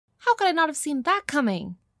How could I not have seen that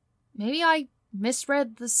coming? Maybe I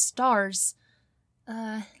misread the stars.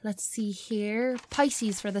 Let's see here.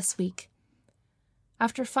 Pisces for this week.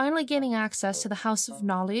 After finally gaining access to the House of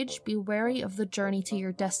Knowledge, be wary of the journey to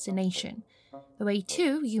your destination. The way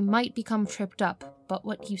to, you might become tripped up, but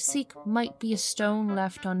what you seek might be a stone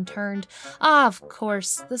left unturned. Ah, of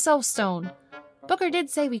course, the Soul Stone. Booker did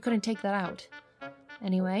say we couldn't take that out.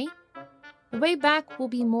 Anyway, the way back will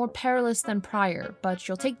be more perilous than prior, but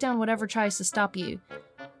you'll take down whatever tries to stop you.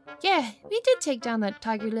 Yeah, we did take down that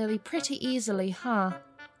Tiger Lily pretty easily, huh?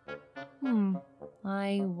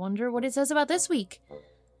 I wonder what it says about this week.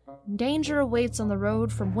 Danger awaits on the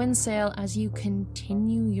road from Windsail as you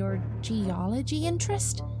continue your geology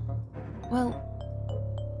interest? Well,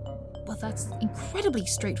 that's incredibly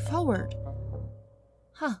straightforward.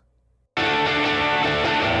 Huh.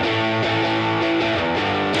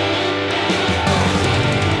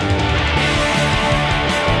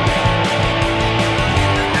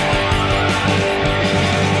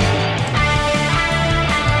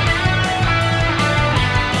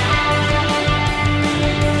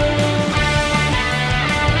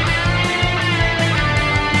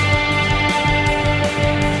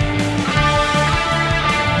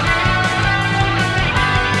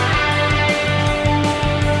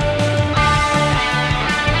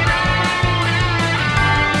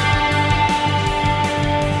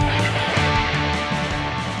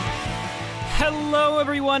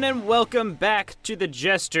 And welcome back to the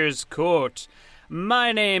Jester's Court.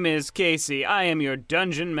 My name is Casey. I am your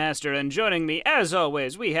dungeon master, and joining me, as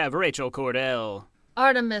always, we have Rachel Cordell.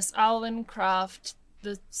 Artemis Alwincroft,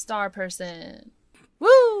 the star person.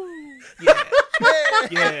 Woo!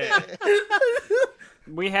 Yeah.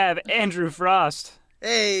 We have Andrew Frost.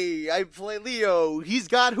 Hey, I play Leo. He's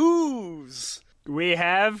got hooves. We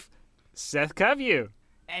have Seth Covey.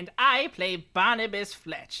 And I play Barnabas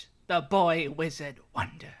Fletch, the boy wizard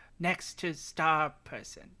wonder, next to star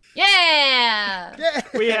person. Yeah!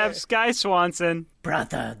 We have Sky Swanson.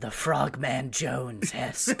 Brother, the Frogman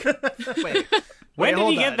Jones-esque. Wait, When did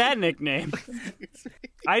hold he get on. that nickname?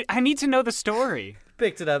 I need to know the story.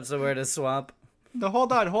 Picked it up somewhere in a swamp. No,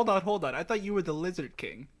 hold on. I thought you were the Lizard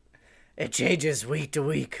King. It changes week to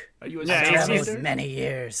week. Are you a Yeah, star he's- Traveled wizard? many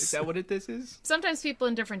years. Is that what this is? Sometimes people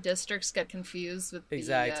in different districts get confused with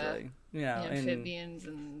Exactly. the in amphibians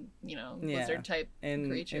and, lizard-type in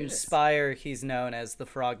creatures. Spire, he's known as the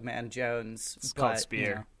Frogman Jones. It's called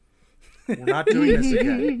Spear. We're not doing this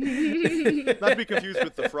again. Not to be confused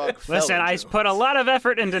with the frog. Listen, I Jones. put a lot of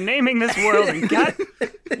effort into naming this world, and God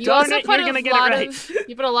You darn also it, put you're gonna a get it lot right.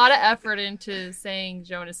 you put a lot of effort into saying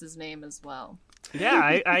Jonas's name as well.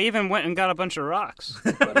 Yeah, I even went and got a bunch of rocks. I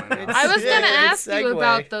was Yeah, gonna good ask you segue.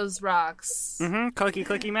 about those rocks. Mm-hmm.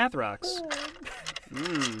 Clicky math rocks.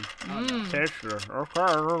 Texture. Oh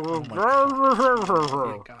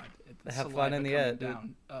God. The Have fun saliva in the coming end, dude.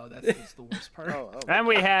 down. Oh, that's just the worst part. Oh. And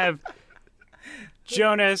we have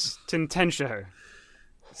Jonas Tentensher.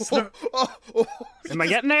 Am I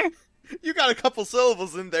getting there? You got a couple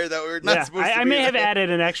syllables in there that were not Yeah, supposed to be. I may in have there. added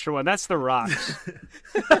an extra one. That's the rocks.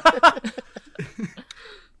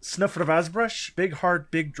 Snuffervasbrush, big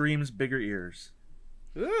heart, big dreams, bigger ears.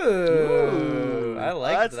 Ooh, I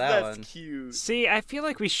liked that that's one. cute. See, I feel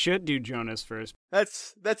like we should do Jonas first.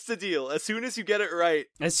 That's the deal. As soon as you get it right,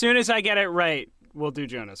 As soon as I get it right, we'll do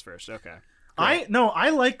Jonas first. Okay. I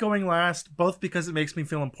like going last, both because it makes me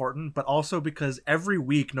feel important, but also because every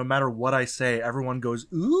week, no matter what I say, everyone goes,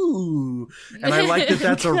 ooh. And I like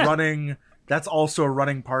that that's also a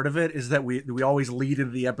running part of it, is that we always lead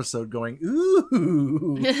into the episode going,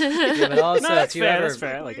 ooh. Yeah, but also, No, that's if you fair, ever, that's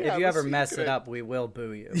fair. I like it. if you Yeah, ever let's mess do it it. up, we will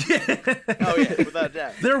boo you. oh yeah, without a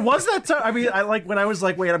doubt. There was that time, I mean, I like when I was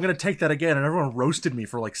like, wait, I'm going to take that again, and everyone roasted me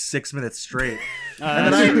for like 6 minutes straight.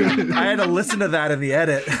 And then I had to listen to that in the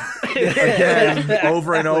edit again,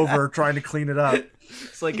 over and over, trying to clean it up.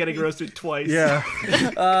 It's like getting roasted twice. Yeah.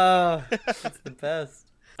 Oh, it's the best.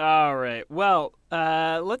 All right. Well,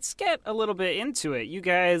 let's get a little bit into it. You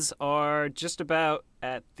guys are just about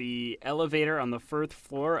at the elevator on the first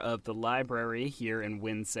floor of the library here in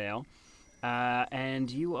Windsail. And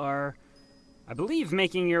you are, I believe,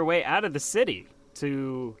 making your way out of the city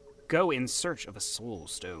to go in search of a soul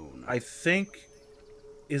stone. I think,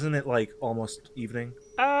 isn't it like almost evening?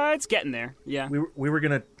 It's getting there. Yeah. We were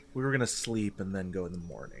gonna sleep and then go in the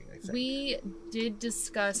morning, I think. We did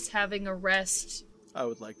discuss having a rest. I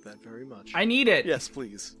would like that very much. I need it. Yes,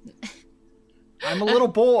 please. I'm a little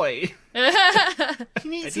boy. He I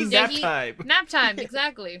needs need his nap time. Nap time,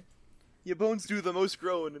 exactly. Your bones do the most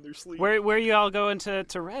growing in their sleep. Where you all going to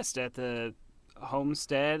rest? At the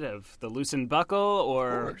homestead of the Loosened Buckle? Of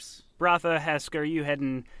Or course. Bratha Hesk, are you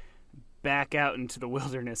heading back out into the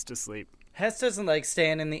wilderness to sleep. Hess doesn't like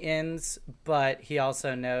staying in the inns, but he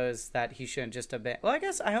also knows that he shouldn't just abandon. Well, I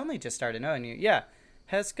guess I only just started knowing you. Yeah,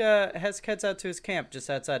 Hess heads out to his camp just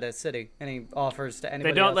outside the city, and he offers to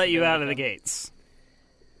anybody. They don't else let to you go out with of the him. gates.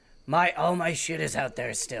 All my shit is out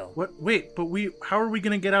there still. What? Wait, but how are we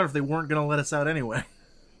gonna get out if they weren't gonna let us out anyway?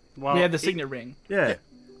 Well, We have the signet ring. Yeah.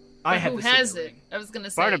 I have Who the has signet it? ring. I was gonna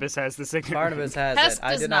say. Barnabas has the signet. Barnabas has Hess it.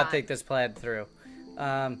 I does did not not. think this plan through.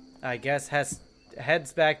 I guess Hess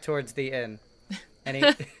heads back towards the inn,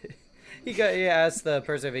 and he asked the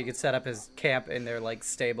person if he could set up his camp in their like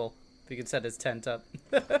stable. If he could set his tent up.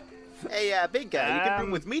 Hey, big guy, you can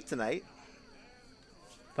bring with me tonight.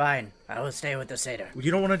 Fine, I will stay with the satyr.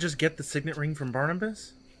 You don't want to just get the signet ring from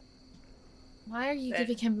Barnabas? Why are you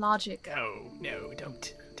giving him logic? No,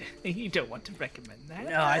 don't. You don't want to recommend that.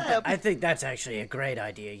 No, I think that's actually a great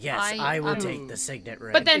idea. Yes, I will take the signet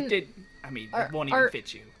ring. But then, It won't even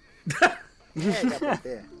fit you. Yeah, I got that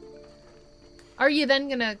there. are you then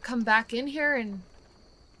gonna come back in here and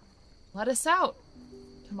let us out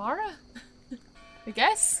tomorrow? I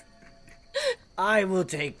guess. I will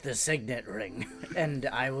take the signet ring, and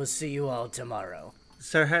I will see you all tomorrow.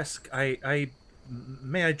 Sir Hesk,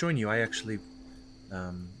 may I join you? I actually,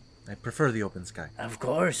 I prefer the open sky. Of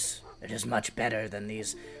course, it is much better than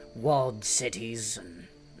these walled cities and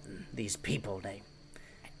these people.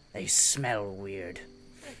 They smell weird.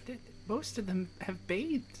 Most of them have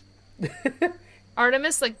bathed.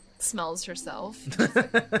 Artemis like smells herself. She's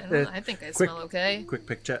like, I don't know, I think I smell okay. Quick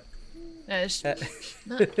pick check. I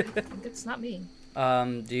think it's not me.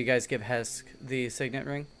 Do you guys give Hesk the signet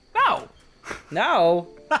ring? No! No.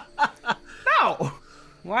 No!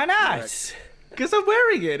 Why not? Because I'm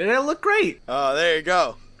wearing it and I look great. Oh, there you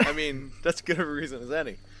go. I mean, that's good of a reason as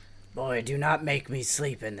any. Boy, do not make me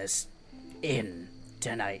sleep in this inn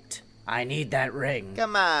tonight. I need that ring.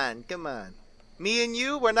 Come on. Me and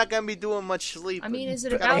you, we're not gonna be doing much sleeping. I mean, is it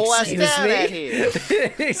Got a about whole ass sleep? town out here.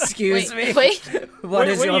 Excuse me. Wait. What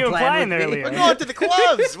is what are your you plan implying with there, me? Leo? We're going to the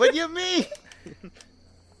clubs. What do you mean?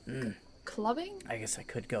 Clubbing? I guess I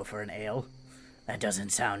could go for an ale. That doesn't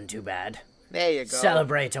sound too bad. There you go.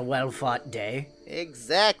 Celebrate a well-fought day.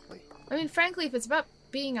 Exactly. I mean, frankly, if it's about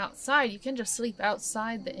being outside, you can just sleep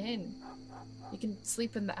outside the inn. You can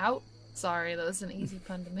sleep in the out. Sorry, that was an easy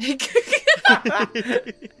pun to make.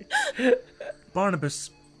 Barnabas,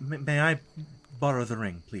 may I borrow the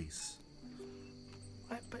ring, please?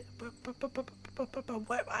 But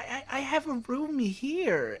I have a room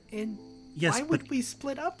here, and Yes, why but would we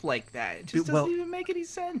split up like that? It just well, doesn't even make any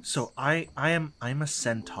sense. so I'm a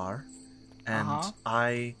centaur, and Uh-huh.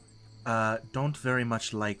 I don't very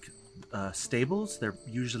much like stables. They're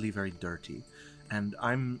usually very dirty, and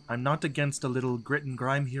I'm not against a little grit and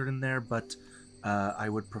grime here and there, but I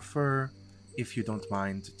would prefer, if you don't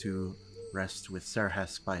mind, to rest with Sir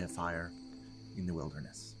Hesk by a fire in the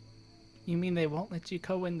wilderness. You mean they won't let you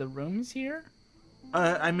go in the rooms here?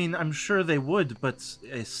 I mean, I'm sure they would, but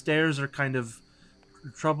stairs are kind of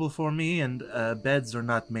trouble for me, and beds are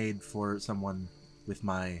not made for someone with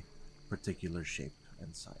my particular shape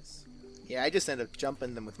and size. Yeah, I just end up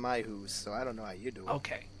jumping them with my hooves, so I don't know how you do it.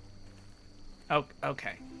 Okay. Oh,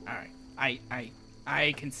 okay. All right.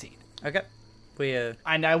 I concede. Okay. We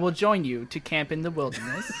And I will join you to camp in the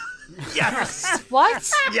wilderness. Yes! What?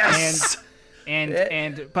 Yes!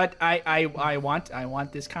 But I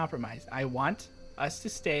want this compromise. I want us to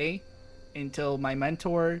stay until my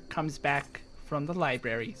mentor comes back from the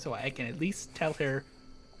library, so I can at least tell her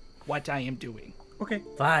what I am doing. Okay.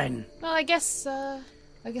 fine. Well, I guess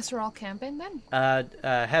we're all camping then.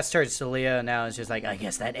 Hess turns to Leah now and is just like, I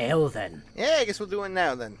guess that ale then. Yeah, I guess we'll do it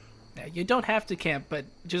now then. Now, you don't have to camp, but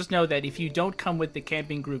just know that if you don't come with the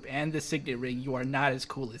camping group and the signet ring, you are not as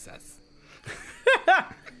cool as us.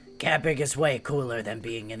 Camping is way cooler than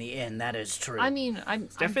being in the inn, that is true. I mean, I'm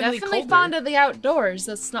definitely definitely colder. fond of the outdoors.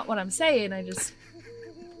 That's not what I'm saying.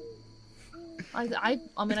 I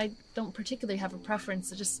mean, I don't particularly have a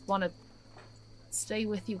preference. I just want to stay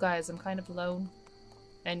with you guys. I'm kind of alone,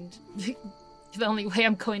 and the only way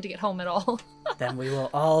I'm going to get home at all. Then we will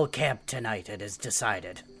all camp tonight, it is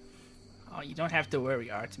decided. Oh, you don't have to worry,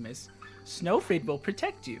 Artemis. Snowfrid will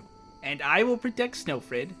protect you, and I will protect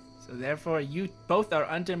Snowfrid. So therefore, you both are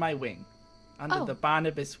under my wing, under Oh. the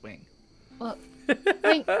Barnabas wing. Well,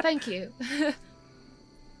 thank you.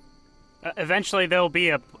 Eventually, there'll be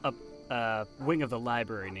a wing of the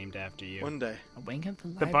library named after you. One day. A wing of the The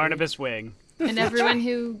library. Barnabas wing. And everyone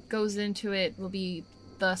who goes into it will be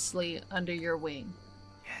thusly under your wing.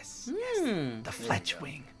 Yes, the Fletch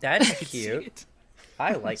wing. That's I can see cute. it.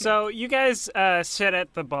 I like it. So you guys sit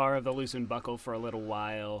at the bar of the Loose and Buckle for a little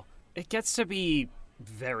while. It gets to be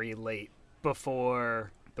very late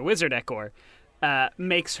before the wizard Ekor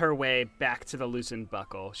makes her way back to the loosened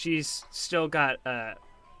buckle. She's still got a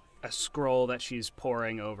scroll that she's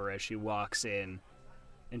poring over as she walks in,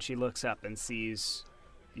 and she looks up and sees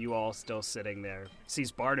you all still sitting there,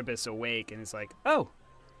 sees Barnabas awake, and is like, "Oh,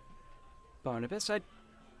 Barnabas, I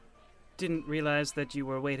didn't realize that you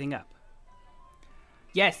were waiting up."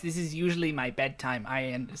 Yes, this is usually my bedtime.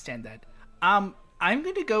 I understand that. I'm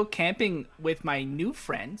going to go camping with my new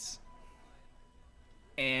friends.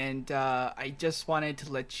 And I just wanted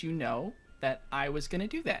to let you know that I was going to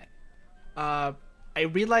do that. I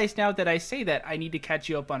realize now that I say that I need to catch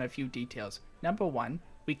you up on a few details. Number one,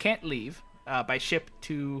 we can't leave by ship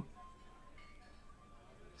to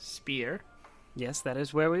Spear. Yes, that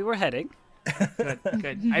is where we were heading. Good,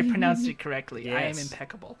 good. I pronounced it correctly. Yes. I am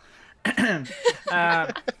impeccable.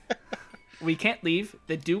 We can't leave.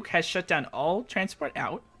 The Duke has shut down all transport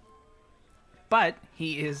out. But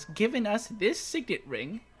he is giving us this signet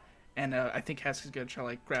ring. And I think Hask is going to try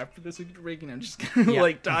like grab for the signet ring. And I'm just going to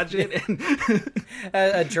like dodge it. And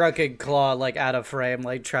A drunken claw, like out of frame,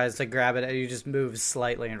 like tries to grab it, and you just move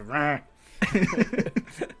slightly and.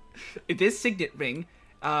 This signet ring,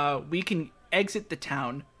 we can exit the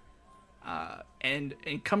town and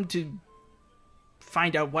come to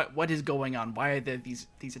find out what is going on. Why are there these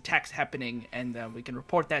attacks happening? And we can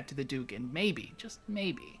report that to the Duke. And maybe, just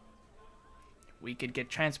maybe, we could get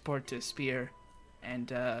transport to Spear,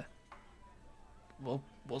 and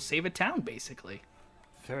we'll save a town, basically.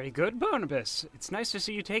 Very good, Barnabas. It's nice to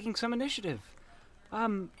see you taking some initiative.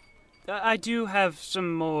 I do have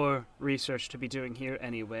some more research to be doing here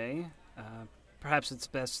anyway. Perhaps it's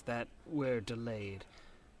best that we're delayed.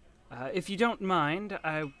 If you don't mind,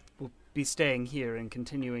 I will be staying here and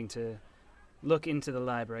continuing to look into the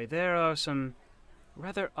library. There are some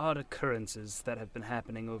rather odd occurrences that have been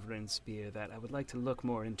happening over in Spear that I would like to look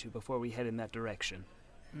more into before we head in that direction.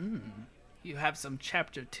 You have some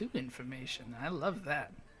Chapter 2 information. I love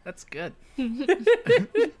that. That's good.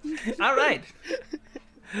 All right.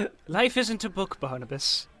 Life isn't a book,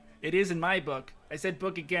 Barnabas. It is in my book. I said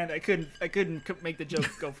book again. I couldn't make the joke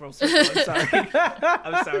go full circle.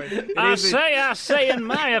 I'm sorry. I'm sorry. I say, in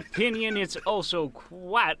my opinion, it's also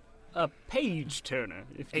quite a page turner.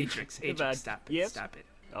 Atrix, stop it. Yes? Stop it.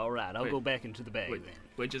 All right, I'll go back into the bag then.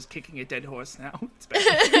 We're just kicking a dead horse now. It's bad.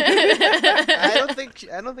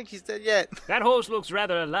 I don't think he's dead yet. That horse looks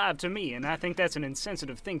rather alive to me, and I think that's an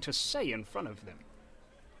insensitive thing to say in front of them.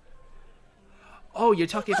 Oh, you're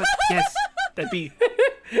talking about yes. That'd be.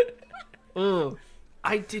 Oh,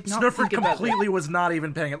 I did not. Snowford think about completely was not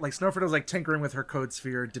even paying it. Like Snowford was like tinkering with her code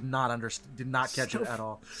sphere, did not catch it at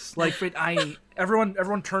all. Like Snowford,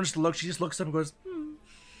 everyone turns to look. She just looks up and goes,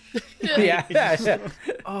 Yeah.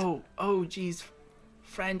 Oh, geez,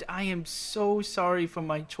 friend, I am so sorry for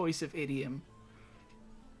my choice of idiom.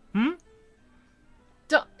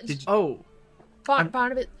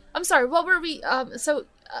 Barnabas, I'm sorry. What were we?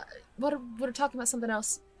 We're talking about something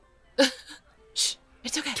else. Shh,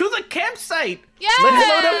 it's okay. To the campsite. Yeah. Let's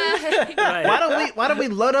load up. Why don't we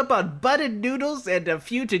load up on buttered noodles and a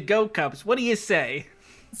few to-go cups? What do you say?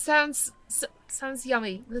 Sounds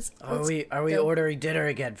yummy. Are we ordering dinner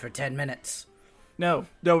again for 10 minutes? No,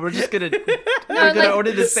 we're just gonna we're gonna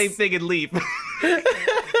order the same thing and leave.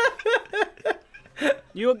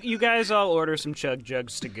 You guys all order some chug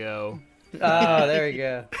jugs to go. Oh, there we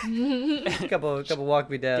go. couple walk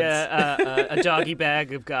me downs. Yeah, a doggy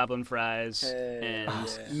bag of goblin fries, and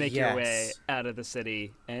make your way Yes. out of the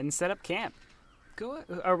city and set up camp.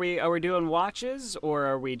 Are we doing watches, or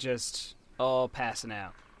are we just all passing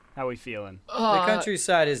out? How are we feeling? The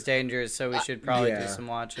countryside is dangerous, so we should probably do yeah. some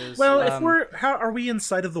watches. "Well, how are we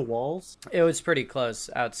inside of the walls? It was pretty close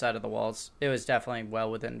outside of the walls. It was definitely well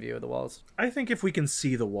within view of the walls. I think if we can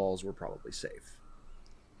see the walls, we're probably safe."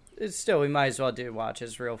 It's still, we might as well do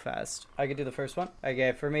watches real fast. I could do the first one.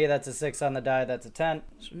 Okay, for me, that's a 6 on the die. That's a 10.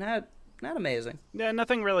 So not amazing. Yeah,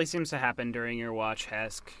 nothing really seems to happen during your watch,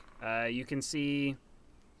 Hesk. You can see,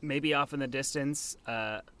 maybe off in the distance,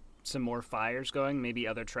 some more fires going. Maybe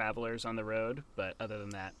other travelers on the road, but other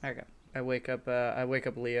than that, Okay, I wake up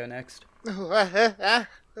Leo next.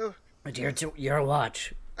 It's your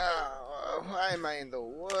watch. Why am I in the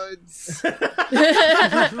woods?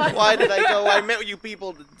 Why did I go? I met you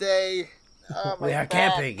people today. Oh, my We are back.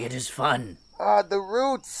 camping. It is fun. The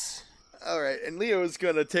roots. All right, and Leo is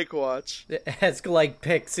gonna take watch. Hesk like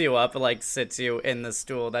picks you up and like sits you in the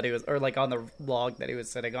stool that he was, or like on the log that he was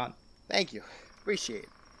sitting on. Thank you, appreciate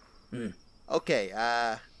it. Okay.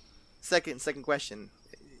 Second question.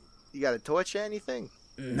 You got a torch or anything?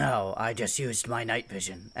 No, I just used my night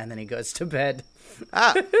vision. And then he goes to bed.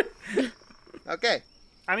 Ah. Okay.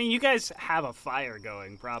 I mean, you guys have a fire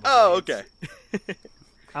going, probably. Oh, okay.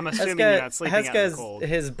 I'm assuming you're not sleeping out in the Heska cold. has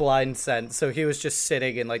his blind sense, so he was just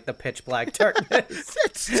sitting in like the pitch black darkness.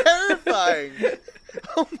 That's terrifying.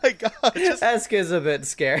 Oh my god. Just... Heska's a bit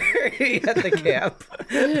scary at the camp.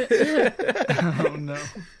 Oh no.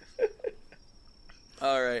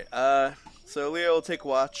 All right. So Leo will take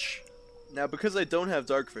watch. Now, because I don't have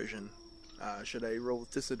dark vision, should I roll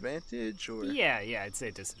with disadvantage or? Yeah, I'd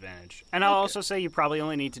say disadvantage. And I'll also say you probably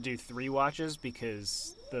only need to do 3 watches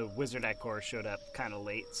because the Wizard at Core showed up kind of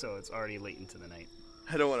late, so it's already late into the night.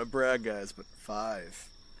 I don't want to brag, guys, but 5.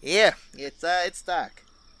 Yeah, it's dark.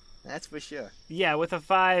 That's for sure. Yeah, with a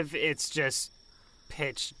 5, it's just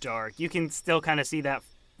pitch dark. You can still kind of see that,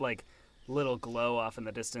 like, little glow off in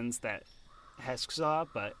the distance that Hesk saw,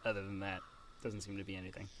 but other than that, doesn't seem to be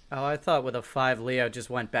anything. Oh, I thought with a 5, Leo just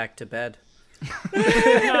went back to bed.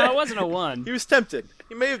 No, it wasn't a 1. He was tempted.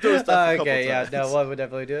 He may have dozed off a couple Okay, yeah, times. no, one would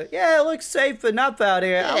definitely do it. Yeah, it looks safe enough out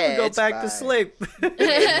here. I'm gonna go it's back fine. to sleep. Ain't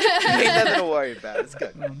nothing to worry about. It's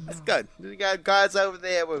good. It's good. We got guards over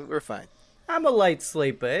there. We're fine. I'm a light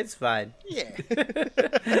sleeper. It's fine. Yeah.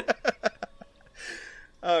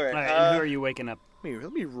 All right. All right, and who are you waking up?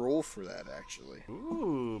 Let me roll for that, actually.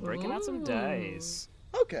 Ooh, breaking out some dice.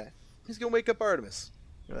 Okay. He's gonna wake up Artemis.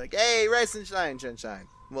 You're like, hey, rise and shine, sunshine.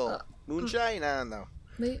 Well, moonshine? I don't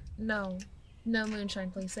know. No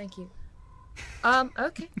moonshine, please. Thank you.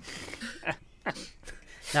 Okay.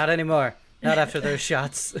 Not anymore. Not after those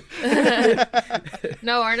shots.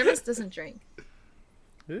 No, Artemis doesn't drink.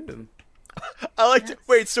 Ooh. I like to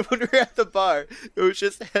wait. So when we were at the bar, it was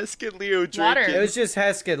just Hesk and Leo drinking. Water. It was just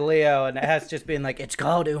Hesk and Leo, and Hesk just being like, "It's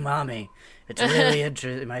called umami. It's really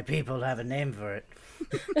interesting. My people have a name for it."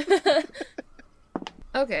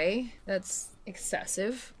 Okay, that's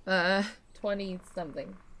excessive.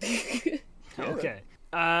 20-something. Okay.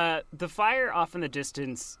 The fire off in the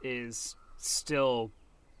distance is still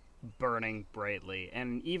burning brightly,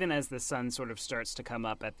 and even as the sun sort of starts to come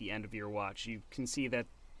up at the end of your watch, you can see that,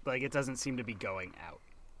 like, it doesn't seem to be going out.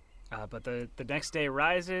 But the next day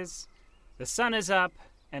rises, the sun is up,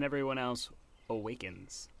 and everyone else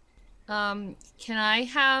awakens. Can I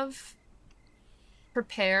have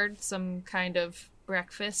prepared some kind of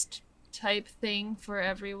breakfast type thing for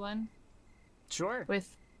everyone? Sure.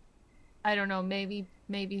 With, I don't know, maybe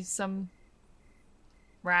some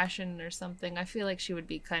ration or something. I feel like she would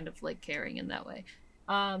be kind of like caring in that way.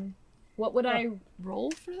 What would I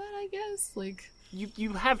roll for that, I guess? Like,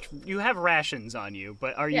 You have rations on you,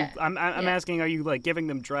 but are Yeah. you? I'm asking, are you like giving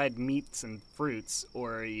them dried meats and fruits,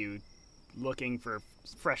 or are you looking for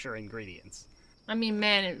fresher ingredients? I mean,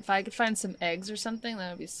 man, if I could find some eggs or something, that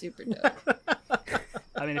would be super dope.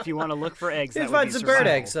 I mean, if you want to look for eggs, You that would find be some survival. bird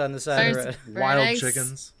eggs on the side of There's it. bird Wild eggs.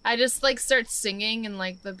 chickens. I just like start singing and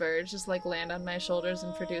like the birds just like land on my shoulders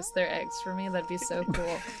and produce their eggs for me. That'd be so cool.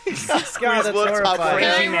 God, that's one top horrifying.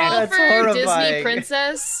 Crazy Can man. I roll That's for Disney horrifying.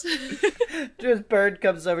 princess? Just bird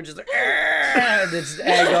comes over, just like, and it's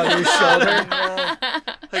egg on your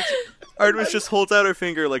shoulder. Artemis just holds out her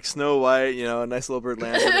finger like Snow White, a nice little bird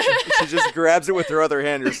lands on it. She just grabs it with her other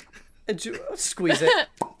hand. Just, And you squeeze it.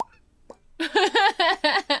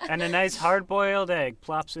 And a nice hard-boiled egg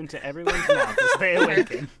plops into everyone's mouth as they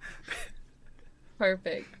awaken.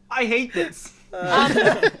 Perfect. I hate this. Let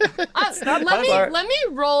fun. me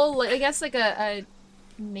roll. Like, I guess like a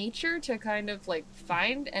nature to kind of like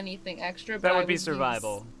find anything extra. But That I would be use-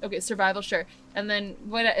 survival. Okay, survival, sure. And then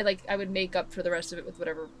I would make up for the rest of it with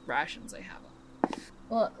whatever rations I have.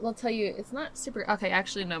 Well, I'll tell you, it's not super. Okay,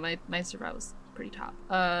 actually, no, my survival's pretty top.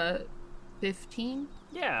 15.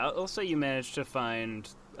 Yeah, I'll say you managed to find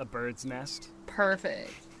a bird's nest.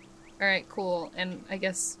 Perfect. All right, cool. And I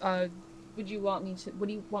guess what do you want me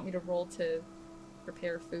to roll to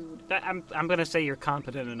prepare food? I'm gonna say you're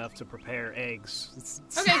competent enough to prepare eggs. It's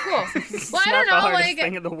Okay, cool. it's Well, I not don't the know. hardest Like,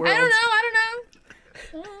 thing in the world. I don't know.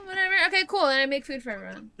 Oh, whatever. Okay, cool. And I make food for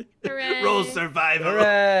everyone. Hooray. Roll survival.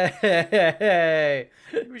 Hooray!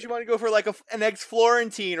 would you want to go for like an eggs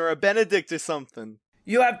Florentine or a Benedict or something?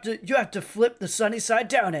 You have to flip the sunny side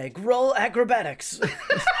down egg. Roll acrobatics.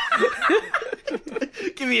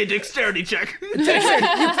 Give me a dexterity check. You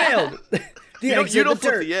failed. The You egg's don't in the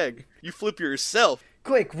flip dirt. the egg. You flip yourself.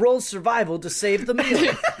 Quick, roll survival to save the meal.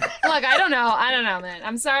 Look, I don't know, man.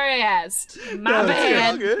 I'm sorry I asked. My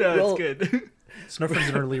bad. No, Roll- it's good. Snurford's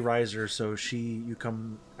an early riser, so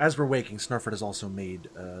as we're waking, Snurford has also made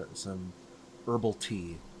some herbal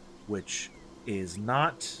tea, which is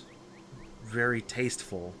not very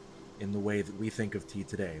tasteful in the way that we think of tea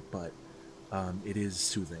today, but it is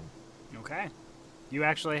soothing. Okay. You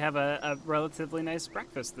actually have a relatively nice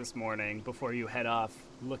breakfast this morning before you head off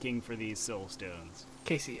looking for these soul stones.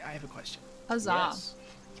 Casey, I have a question. Huzzah. Yes.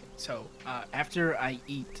 So, after I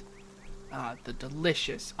eat the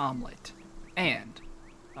delicious omelet and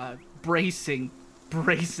bracing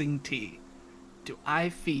tea, do I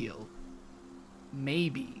feel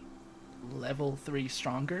maybe level 3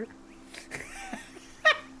 stronger?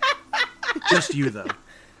 Just you, though.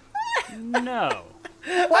 No.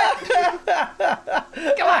 Come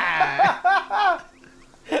on!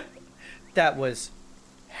 That was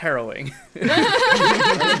harrowing. The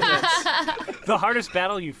hardest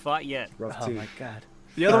battle you fought yet. Rough Oh too. my god.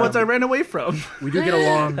 The other ones I ran away from. We do get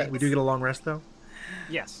a long rest though.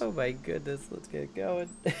 Yes. Oh my goodness, let's get going.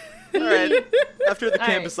 All right. After the camp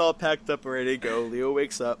Alright. is all packed up and ready to go, Leo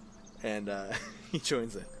wakes up and he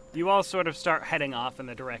joins in. You all sort of start heading off in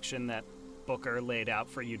the direction that Booker laid out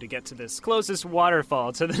for you to get to this closest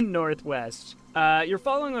waterfall to the northwest. You're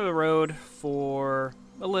following the road for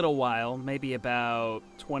a little while, maybe about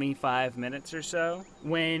 25 minutes or so,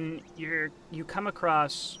 when you come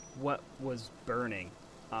across what was burning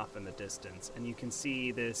off in the distance, and you can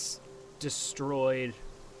see this destroyed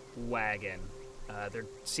wagon. There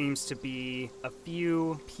seems to be a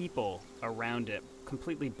few people around it,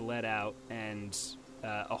 completely bled out, and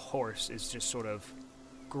a horse is just sort of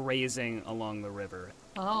grazing along the river.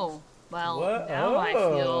 Oh, well, What? now I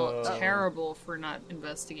feel Oh. terrible for not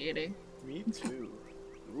investigating. Me too.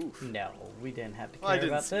 Oof. No, we didn't have to Well, I care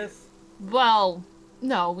didn't about see this. Well,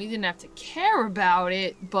 no, we didn't have to care about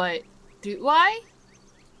it, but do I?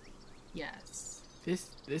 Yes.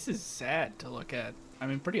 This is sad to look at. I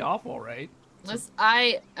mean, pretty awful, right?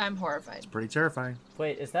 I'm horrified. Pretty terrifying.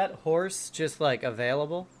 Wait, is that horse just like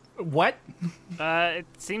available? What? It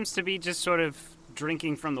seems to be just sort of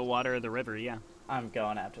drinking from the water of the river, yeah. I'm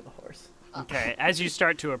going after the horse. Okay, as you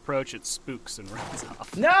start to approach, it spooks and runs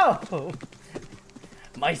off. No!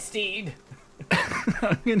 My steed!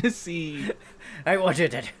 I'm gonna see. I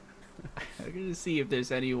wanted it. I'm gonna see if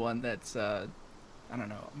there's anyone that's I don't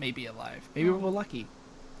know, maybe alive. Maybe we're lucky.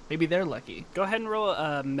 Maybe they're lucky. Go ahead and roll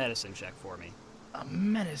a medicine check for me. A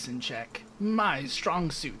medicine check. My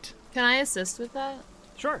strong suit. Can I assist with that?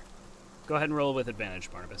 Sure. Go ahead and roll with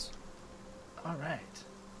advantage, Barnabas. All right.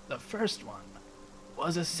 The first one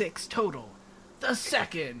was a 6 total. The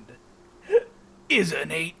second is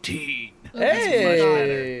an 18.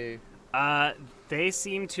 Hey! They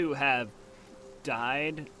seem to have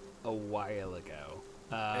died a while ago,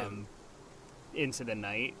 into the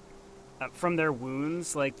night. From their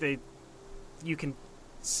wounds, like you can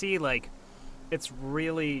see, like, it's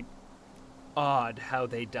really odd how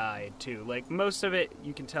they died too. Like, most of it,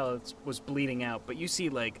 you can tell it was bleeding out, but you see,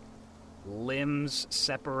 like, limbs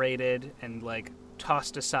separated and, like,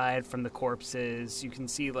 tossed aside from the corpses. You can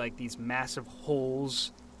see, like, these massive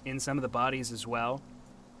holes in some of the bodies as well.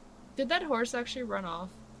 Did that horse actually run off?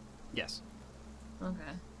 Yes.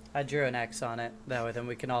 Okay. I drew an X on it. That way then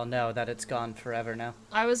we can all know that it's gone forever now.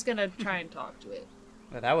 I was gonna try and talk to it.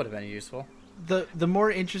 Well, that would have been useful. The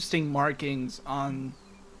more interesting markings on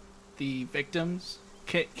the victims.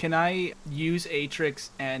 Can I use Atrix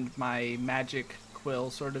and my magic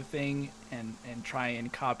quill sort of thing and try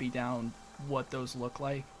and copy down what those look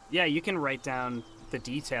like? Yeah, you can write down the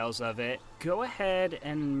details of it. Go ahead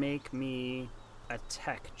and make me a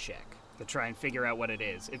tech check to try and figure out what it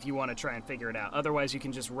is, if you want to try and figure it out. Otherwise, you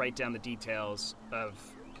can just write down the details of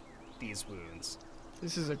these wounds.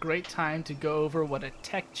 This is a great time to go over what a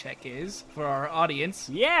tech check is for our audience.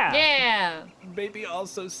 Yeah! Yeah! Maybe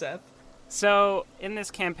also Seth. So, in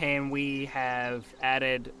this campaign, we have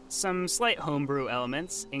added some slight homebrew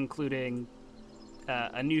elements, including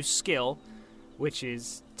a new skill, which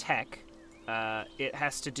is tech. It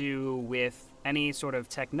has to do with any sort of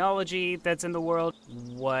technology that's in the world,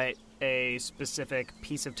 what a specific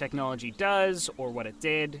piece of technology does or what it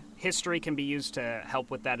did. History can be used to help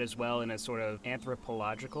with that as well in a sort of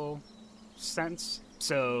anthropological sense.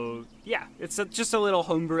 So yeah, it's just a little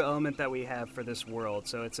homebrew element that we have for this world.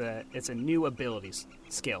 So it's a new ability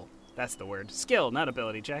skill. That's the word. Skill, not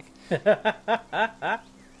ability check.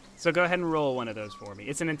 So go ahead and roll one of those for me.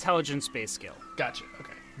 It's an intelligence-based skill. Gotcha.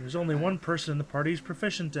 Okay. There's only one person in the party who's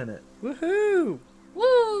proficient in it. Woohoo!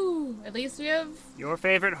 Woo! At least we have... Your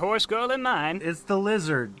favorite horse girl and mine. It's the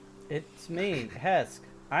lizard. It's me, Hesk.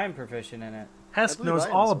 I'm proficient in it. Hesk believe knows I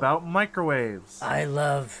am all as well. about microwaves. I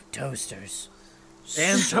love toasters.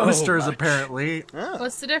 And so toasters, much. apparently.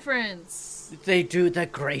 What's the difference? They do the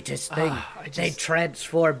greatest thing. They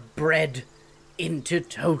transform bread into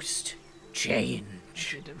toast. Change.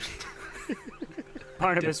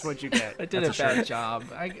 Barnabas, what'd you get? I did That's a a bad shirt. job.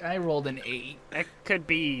 I rolled an 8. That could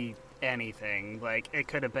be anything. Like, it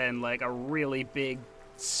could have been like a really big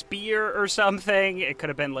spear or something. It could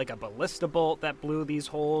have been like a ballista bolt that blew these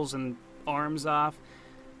holes and arms off.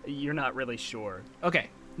 You're not really sure. Okay.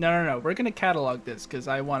 No. We're gonna catalog this because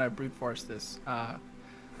I want to brute force this.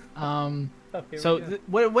 So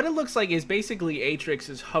what it looks like is basically Atrix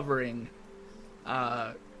is hovering,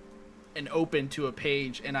 and open to a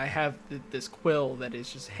page, and I have this quill that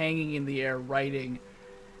is just hanging in the air, writing,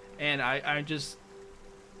 and I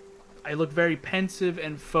look very pensive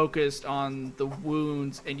and focused on the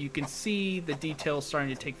wounds, and you can see the details starting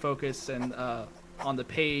to take focus and on the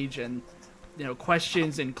page, and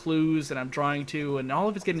questions and clues that I'm drawing to, and all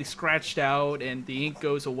of it's getting scratched out, and the ink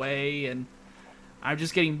goes away, and I'm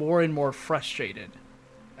just getting more and more frustrated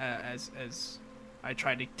as I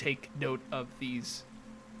try to take note of these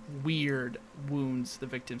weird wounds the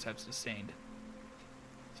victims have sustained.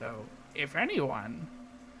 So, if anyone,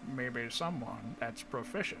 maybe someone that's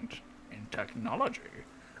proficient in technology.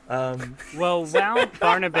 Well, while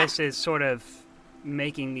Barnabas is sort of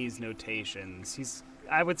making these notations,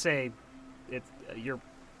 I would say your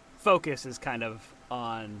focus is kind of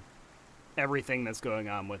on everything that's going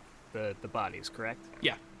on with the bodies, correct?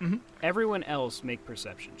 Yeah. Mm-hmm. Everyone else make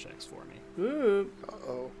perception checks for me. Ooh.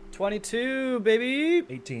 Uh-oh. 22, baby.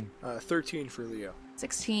 18. 13 for Leo.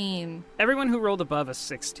 16. Everyone who rolled above a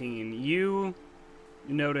 16, you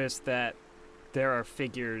notice that there are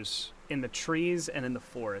figures in the trees and in the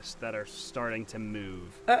forest that are starting to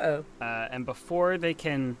move. Uh-oh. And before they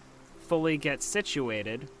can fully get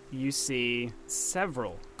situated, you see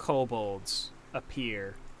several kobolds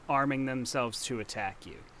appear, arming themselves to attack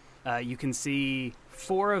you. You can see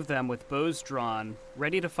 4 of them with bows drawn,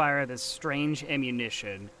 ready to fire this strange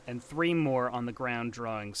ammunition, and 3 more on the ground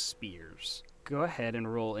drawing spears. Go ahead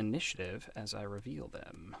and roll initiative as I reveal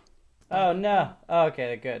them. Oh, no. Oh,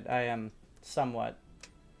 okay, good. I'm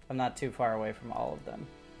not too far away from all of them.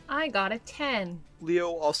 I got a 10.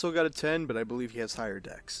 Leo also got a 10, but I believe he has higher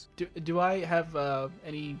dex. Do I have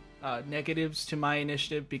any negatives to my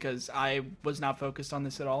initiative because I was not focused on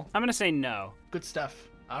this at all? I'm going to say no. Good stuff.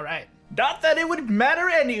 All right. Not that it would matter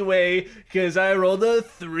anyway, because I rolled a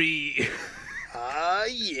 3.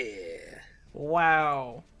 Yeah.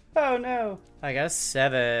 Wow. Oh, no. I got a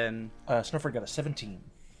 7. Snowford got a 17.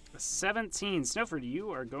 17. Snowford,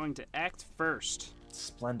 you are going to act first.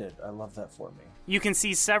 Splendid. I love that for me. You can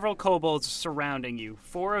see several kobolds surrounding you.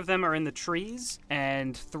 4 of them are in the trees,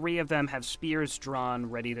 and 3 of them have spears drawn,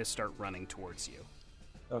 ready to start running towards you.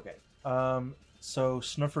 Okay. So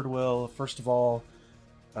Snowford will, first of all,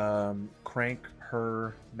 crank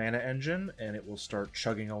her mana engine, and it will start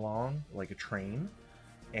chugging along like a train.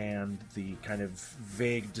 And the kind of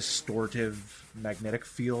vague, distortive magnetic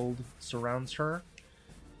field surrounds her.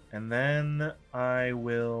 And then I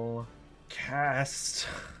will cast...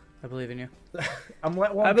 I believe in you. I'm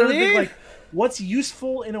trying to think, like, what's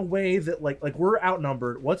useful in a way that, like we're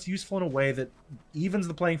outnumbered. What's useful in a way that evens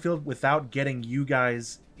the playing field without getting you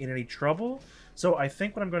guys in any trouble? So I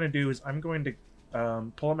think what I'm going to do is I'm going to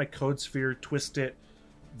pull out my code sphere, twist it,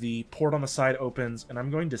 the port on the side opens, and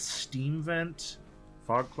I'm going to steam vent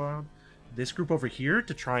Fog Cloud this group over here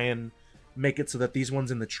to try and make it so that these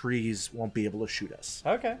ones in the trees won't be able to shoot us.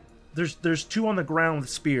 Okay. There's 2 on the ground with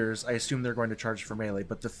spears. I assume they're going to charge for melee,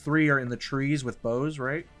 but the 3 are in the trees with bows,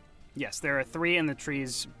 right? Yes, there are 3 in the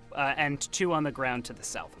trees and 2 on the ground to the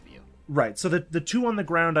south of you. Right, so the 2 on the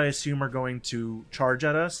ground I assume are going to charge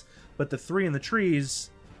at us, but the 3 in the trees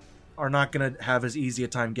are not going to have as easy a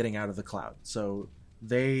time getting out of the cloud. So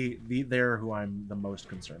they're who I'm the most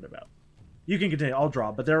concerned about. You can continue. I'll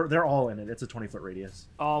draw, but they're all in it. It's a 20-foot radius.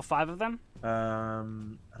 All 5 of them? I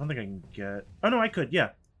don't think I can get... Oh, no, I could.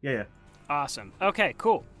 Yeah. Awesome. Okay,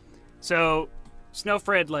 cool. So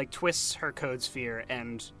Snowfred, twists her code sphere,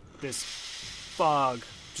 and this fog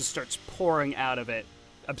just starts pouring out of it,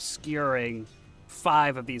 obscuring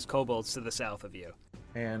 5 of these kobolds to the south of you.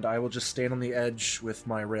 And I will just stand on the edge with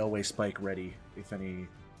my railway spike ready. If any...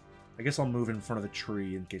 I guess I'll move in front of the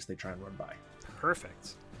tree in case they try and run by.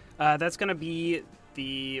 Perfect. That's going to be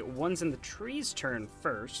the ones in the trees' turn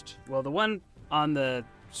first. Well, the one on the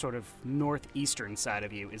sort of northeastern side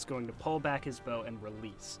of you is going to pull back his bow and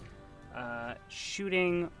release,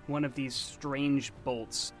 shooting one of these strange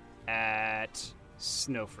bolts at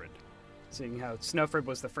Snowfred. Seeing how Snowfred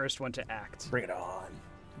was the first one to act. Bring it on.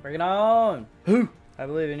 Bring it on. Who? I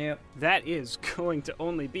believe in you. That is going to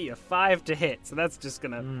only be a 5 to hit, so that's just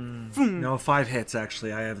gonna... No, 5 hits,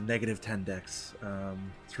 actually. I have negative 10 dex.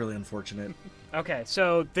 It's really unfortunate. Okay,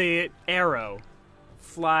 so the arrow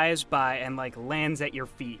flies by and lands at your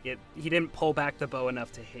feet. He didn't pull back the bow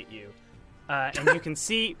enough to hit you. And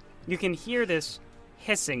you can hear this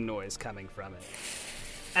hissing noise coming from it.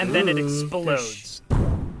 And then it Ooh, explodes.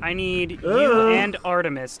 I need you and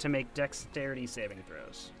Artemis to make dexterity saving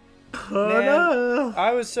throws. Oh, Man, no.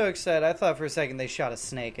 I was so excited. I thought for a second they shot a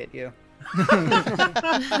snake at you.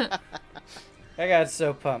 I got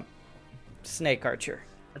so pumped. Snake archer.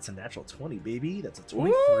 That's a natural 20, baby. That's a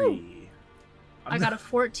 23. I got a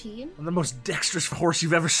 14. I'm the most dexterous horse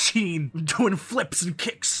you've ever seen. I'm doing flips and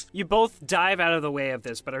kicks. You both dive out of the way of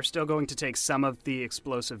this, but are still going to take some of the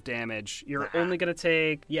explosive damage. You're only going to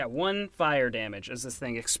take, 1 fire damage as this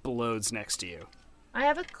thing explodes next to you. I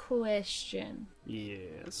have a question.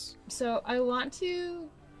 Yes. So I want to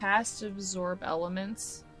cast Absorb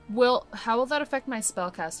Elements. How will that affect my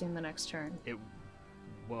spellcasting the next turn? It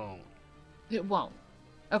won't. It won't.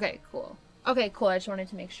 Okay, cool. Okay, cool. I just wanted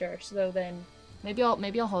to make sure. So then maybe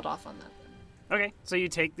I'll hold off on that then. Okay, so you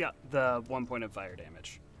take the 1 point of fire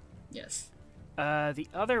damage. Yes. The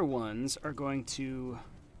other ones are going to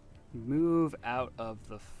move out of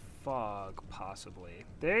the fog, possibly.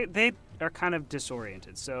 They are kind of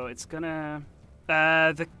disoriented, so it's gonna...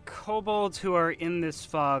 the kobolds who are in this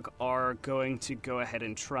fog are going to go ahead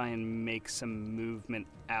and try and make some movement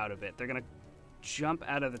out of it. They're gonna jump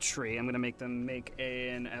out of the tree. I'm gonna make them make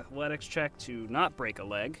an athletics check to not break a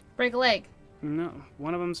leg. Break a leg. No,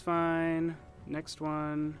 one of them's fine. Next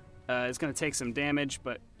one is gonna take some damage,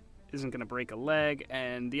 but isn't gonna break a leg,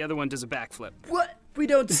 and the other one does a backflip. What? We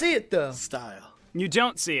don't see it though. Style. You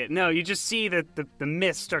don't see it. No, you just see the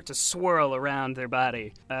mist start to swirl around their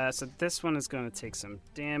body. So this one is going to take some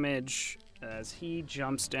damage. As he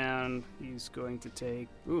jumps down, he's going to take,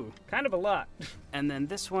 kind of a lot. And then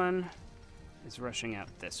this one is rushing out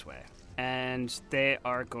this way. And they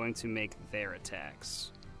are going to make their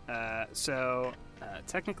attacks.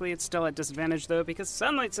 Technically it's still at disadvantage, though, because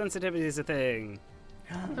sunlight sensitivity is a thing.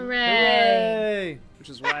 Hooray! Hey. Which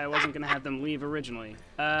is why I wasn't going to have them leave originally.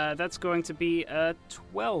 That's going to be a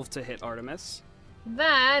 12 to hit Artemis.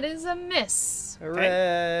 That is a miss.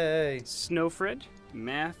 Hooray! Snowfrid,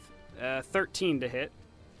 math, 13 to hit.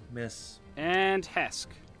 Miss. And Hesk.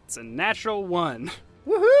 It's a natural 1.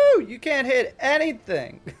 Woohoo! You can't hit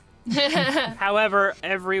anything. However,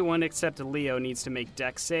 everyone except Leo needs to make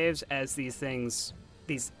dex saves as these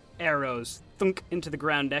arrows thunk into the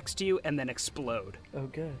ground next to you and then explode. Oh,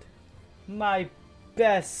 good. My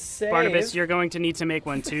best save. Barnabas, you're going to need to make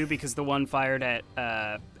one too because the one fired at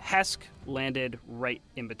Hesk landed right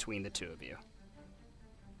in between the two of you.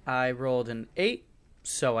 I rolled an 8,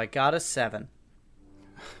 so I got a 7.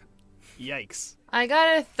 Yikes. I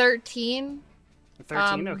got a 13.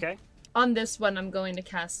 13, okay. On this one, I'm going to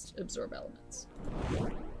cast Absorb Elements.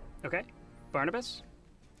 Okay. Barnabas?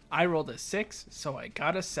 I rolled a 6, so I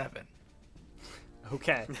got a 7.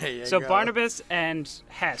 Okay. There you So go. Barnabas and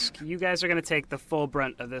Hesk, you guys are going to take the full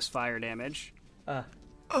brunt of this fire damage.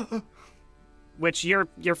 Which your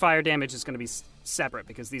fire damage is going to be separate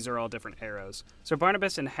because these are all different arrows. So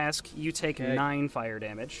Barnabas and Hesk, you take 9 fire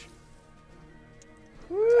damage.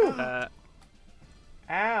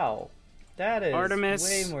 Ow. That is Artemis.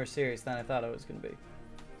 way more serious than I thought it was going to be.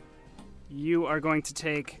 You are going to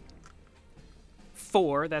take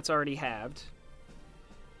 4. That's already halved.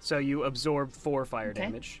 So you absorb 4 fire Okay.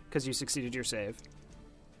 damage because you succeeded your save.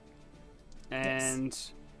 And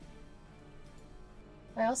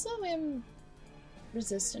I also am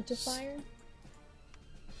resistant to fire.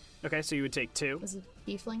 okay, so you would take 2. Was it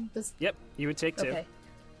Beefling? Yep, you would take 2. Okay.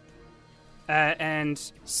 And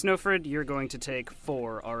Snowfrid, you're going to take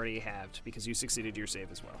 4 already halved because you succeeded your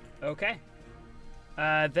save as well. Okay.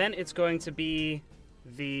 Then it's going to be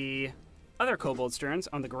the other kobolds' turns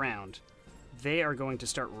on the ground. They are going to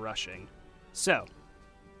start rushing. So,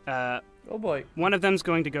 Oh boy. one of them's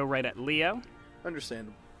going to go right at Leo.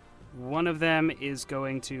 Understandable. One of them is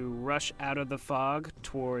going to rush out of the fog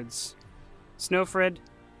towards Snowfrid.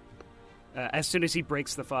 As soon as he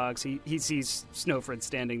breaks the fogs, he sees Snowfrid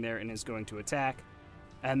standing there and is going to attack.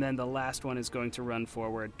 And then the last one is going to run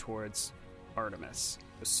forward towards Artemis.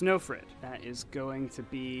 Snowfrid, that is going to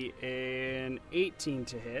be an 18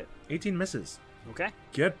 to hit. 18 misses. Okay.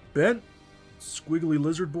 Get bent, squiggly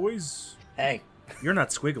lizard boys. Hey. You're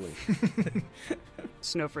not squiggly.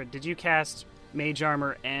 Snowfrid, did you cast Mage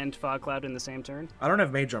Armor and Fog Cloud in the same turn? I don't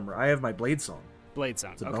have Mage Armor. I have my Blade Song. Blade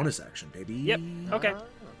Song. It's a Okay. bonus action, baby. Yep. Okay.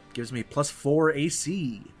 Gives me +4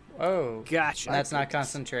 AC. Oh. Gotcha. That's not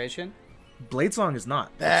concentration? Blade Song is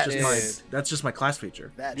not. That That's just my class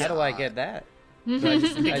feature. That's How do I hot. get that? Become I a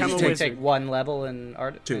just wizard. take 1 level in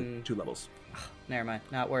art. 2 levels. Never mind.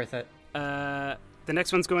 Not worth it. The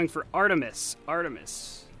next one's going for Artemis.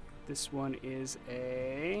 Artemis. This one is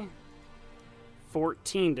a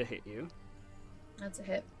 14 to hit you. That's a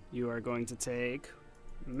hit. You are going to take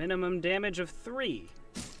minimum damage of 3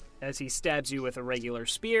 as he stabs you with a regular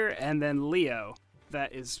spear. And then Leo,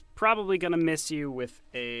 that is probably going to miss you with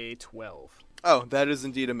a 12. Oh, that is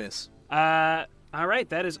indeed a miss. All right,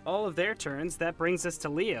 that is all of their turns. That brings us to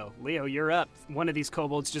Leo. Leo, you're up. One of these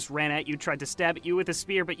kobolds just ran at you, tried to stab at you with a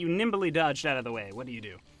spear, but you nimbly dodged out of the way. What do you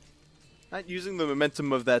do? Not using the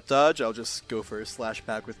momentum of that dodge, I'll just go for a slash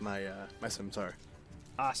back with my my scimitar.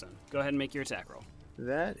 Awesome. Go ahead and make your attack roll.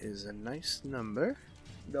 That is a nice number.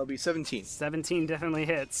 That'll be 17. 17 definitely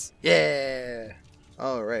hits. Yeah!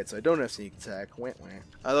 Alright, so I don't have sneak attack. Wah, wah.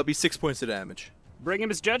 That'll be 6 points of damage. Bring him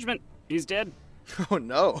his judgment. He's dead. Oh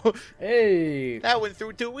no! Hey! That went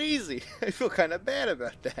through too easy. I feel kind of bad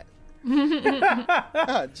about that.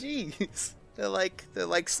 Oh, jeez. They're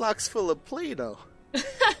like socks full of Play-Doh.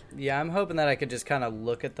 Yeah, I'm hoping that I could just kind of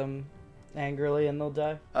look at them angrily and they'll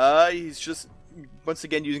die. He's just, once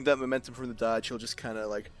again, using that momentum from the dodge, he'll just kind of,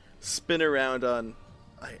 like, spin around on,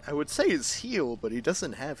 I would say his heel, but he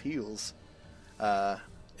doesn't have heels. And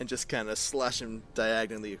just kind of slash him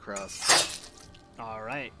diagonally across. All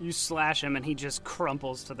right. You slash him, and he just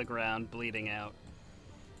crumples to the ground, bleeding out.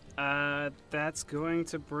 That's going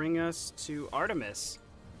to bring us to Artemis.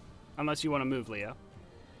 Unless you want to move, Leo.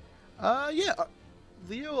 Yeah.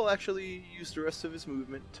 Leo will actually use the rest of his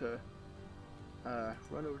movement to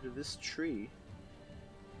run over to this tree.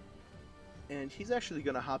 And he's actually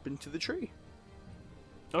going to hop into the tree.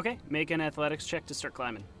 Okay, make an athletics check to start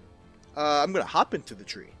climbing. I'm going to hop into the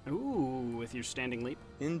tree. Ooh, with your standing leap.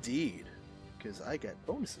 Indeed. Because I get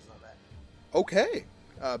bonuses on that. Okay.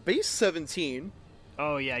 Base 17.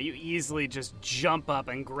 Oh, yeah, you easily just jump up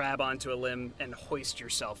and grab onto a limb and hoist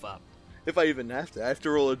yourself up. If I even have to. I have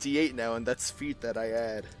to roll a d8 now, and that's feet that I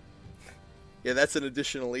add. Yeah, that's an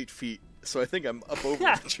additional 8 feet. So I think I'm up over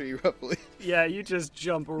the tree, roughly. Yeah, you just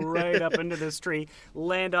jump right up into this tree,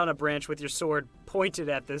 land on a branch with your sword pointed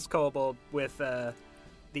at this kobold with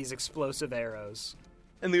these explosive arrows.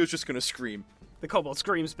 And Leo's just gonna scream. The kobold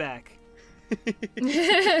screams back.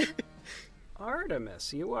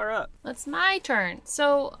 Artemis, you are up. It's my turn.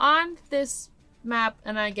 So on this map,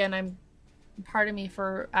 and again, pardon me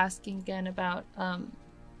for asking again about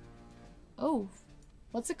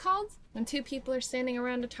what's it called when two people are standing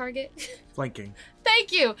around a target? Flanking.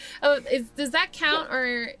 Thank you. Does that count,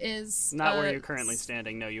 or is Not where you're currently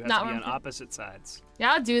standing. No, you have to be on opposite sides.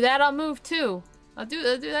 Yeah, I'll do that. I'll move too. I'll do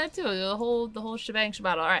that too. The whole shebang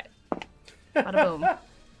shabattle. All right. Bada boom.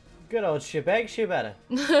 Good old shebang shebata.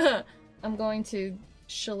 I'm going to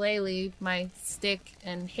shillelagh my stick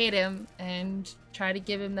and hit him and try to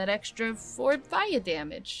give him that extra 4 fire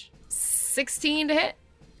damage. 16 to hit.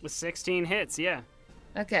 With 16 hits, yeah.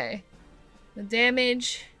 Okay. The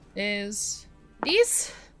damage is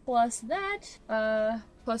these plus that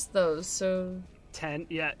plus those. So 10.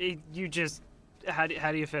 Yeah, you just how do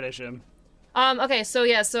you finish him? Okay, so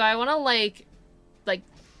I want to like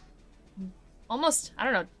almost, I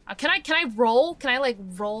don't know. Can I roll? Can I like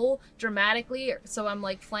roll dramatically so I'm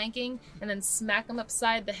like flanking and then smack him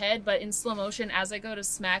upside the head, but in slow motion as I go to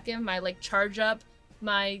smack him, I like charge up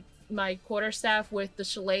my quarterstaff with the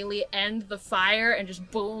shillelagh and the fire and just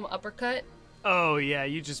boom, uppercut. Oh yeah,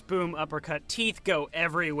 you just boom, uppercut. Teeth go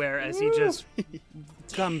everywhere as he just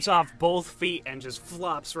comes off both feet and just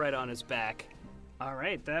flops right on his back. All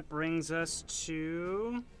right, that brings us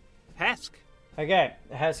to Hesk. Okay,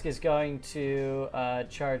 Hesk is going to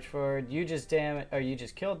charge forward. You just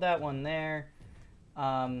killed that one there.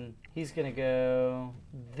 He's gonna go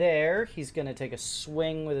there. He's gonna take a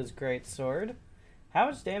swing with his greatsword. How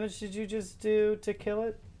much damage did you just do to kill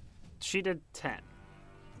it? She did 10.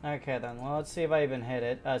 Okay then. Well, let's see if I even hit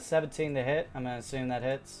it. 17 to hit. I'm gonna assume that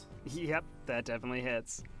hits. Yep, that definitely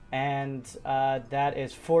hits. And that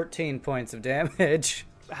is 14 points of damage.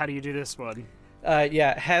 How do you do this one?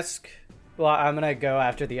 Yeah, Hesk. Well, I'm gonna go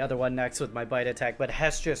after the other one next with my bite attack, but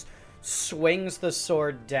Hesk just swings the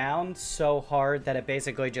sword down so hard that it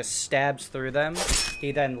basically just stabs through them.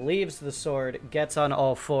 He then leaves the sword, gets on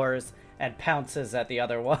all fours, and pounces at the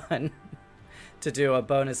other one to do a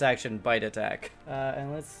bonus action bite attack.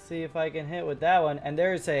 And let's see if I can hit with that one. And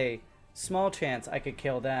there's a small chance I could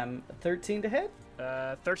kill them. 13 to hit?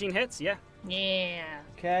 13 hits, yeah. Yeah.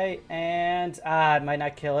 Okay, and I might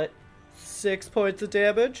not kill it. 6 points of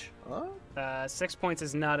damage. Huh? 6 points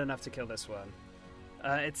is not enough to kill this one.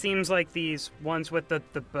 It seems like these ones with the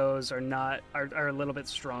bows are a little bit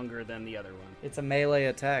stronger than the other one. It's a melee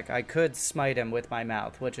attack. I could smite him with my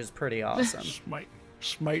mouth, which is pretty awesome.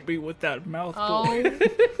 Smite me with that mouth. Oh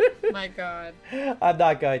my god. I'm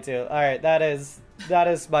not going to. All right, that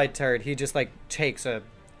is my turn. He just like takes a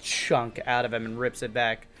chunk out of him and rips it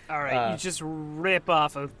back. All right, you just rip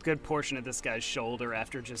off a good portion of this guy's shoulder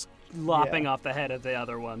after just lopping off the head of the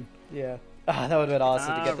other one. Yeah. Ah, that would have been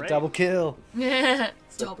awesome to get the Alright. double kill.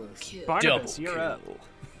 Double kill. Barnabas, you're up.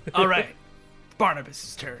 All right,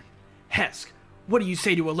 Barnabas' turn. Hesk, what do you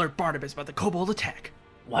say to alert Barnabas about the kobold attack?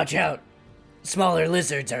 Watch out. Smaller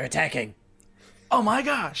lizards are attacking. Oh my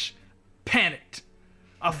gosh! Panicked.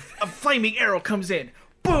 A flaming arrow comes in.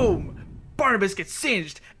 Boom! Barnabas gets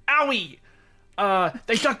singed. Owie!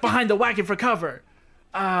 They duck behind the wagon for cover.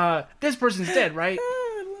 This person's dead, right?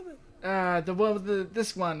 The one with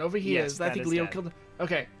this one over here. Yes, I that think is Leo dead. killed him.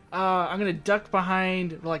 Okay. I'm gonna duck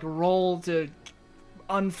behind, like roll to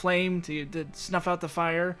unflame to snuff out the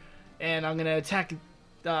fire, and I'm gonna attack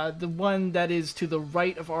the one that is to the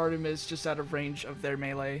right of Artemis, just out of range of their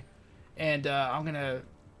melee, and I'm gonna,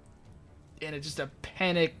 in just a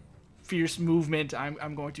panic, fierce movement,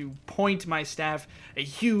 I'm going to point my staff. A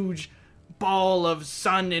huge ball of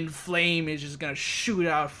sun and flame is just gonna shoot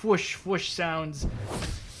out, whoosh whoosh sounds,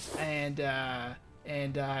 and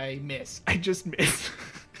I miss. I just miss.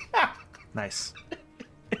 Nice.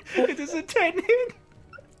 It is a 10 hit.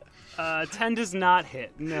 10 does not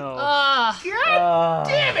hit. No.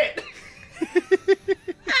 Damn it!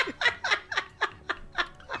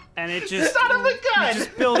 And it just Son of a gun!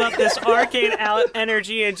 just build up this arcane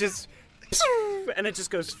energy and just and it just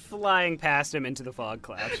goes flying past him into the fog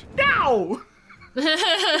cloud. No!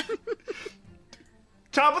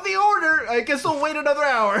 Top of the order. I guess we'll wait another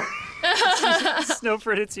hour.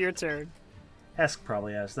 Snowford, it's your turn. Hesk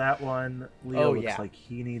probably has that one. Leo Oh, looks yeah. like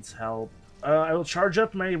he needs help. I will charge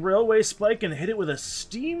up my railway spike and hit it with a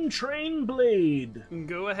steam train blade.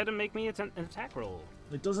 Go ahead and make me an attack roll.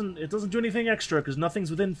 It doesn't do anything extra because nothing's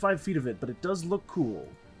within 5 feet of it, but it does look cool.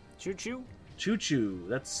 Choo choo. Choo choo.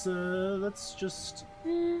 That's just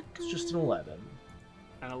it's just an 11.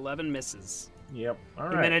 An 11 misses. Yep. All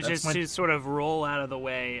He right. manages that's my- to sort of roll out of the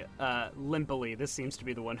way limply. This seems to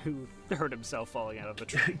be the one who hurt himself falling out of the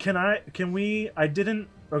tree. I didn't.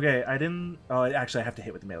 Oh, actually, I have to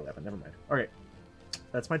hit with the melee weapon. Never mind. Okay.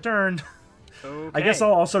 That's my turn. Okay. I guess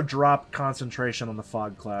I'll also drop concentration on the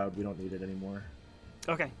fog cloud. We don't need it anymore.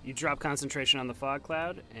 Okay, you drop concentration on the fog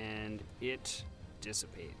cloud, and it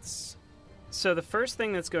dissipates. So the first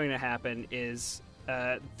thing that's going to happen is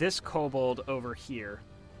this kobold over here,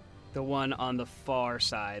 the one on the far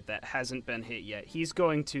side that hasn't been hit yet, he's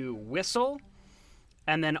going to whistle,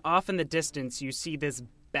 and then off in the distance you see this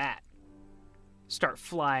bat start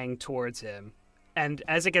flying towards him. And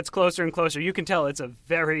as it gets closer and closer, you can tell it's a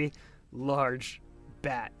very large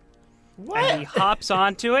bat. What? And he hops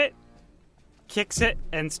onto it, kicks it,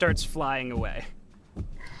 and starts flying away.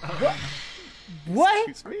 What?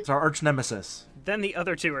 Excuse me? It's our arch nemesis. Then the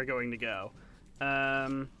other two are going to go.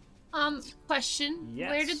 Question. Yes.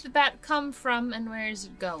 Where did the bat come from and where is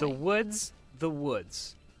it going? The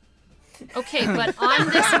woods. Okay, but on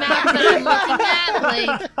this map that I'm looking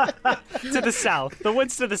at, like, To the south. The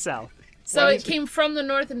woods to the south. so it came from the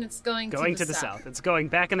north and it's going Going to the south. It's going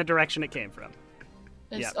back in the direction it came from.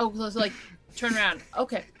 It's, Yeah. Oh, so like, turn around.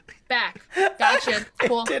 Okay, back. Gotcha.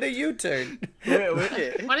 Cool. Did a U-turn.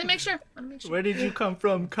 Want to make sure. Where did you come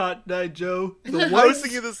from, Cotton Eye Joe? The I was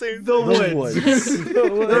thinking the same thing. woods.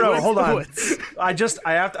 No, hold on. Woods. I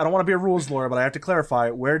don't want to be a rules lawyer, but I have to clarify.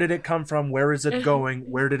 Where did it come from? Where is it going?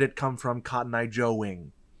 Where did it come from? Cotton Eye Joe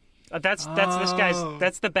Wing. That's this guy's.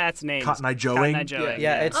 That's the bat's name. Cotton Eye Joe Cotton Wing? Eye Joe.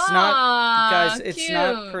 Yeah, it's Aw, not, guys. It's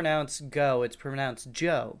not cute. pronounced go. It's pronounced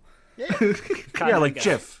Joe. Cotton Yeah, Eye like Guy.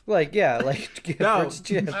 Jif. Like Gifford's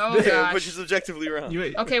Jim. Oh Which gosh. is objectively wrong.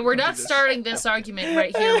 Okay, we're not starting this argument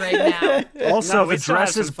right here, right now. Also, No, we the still have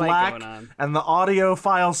dress some is fight black, going on. and the audio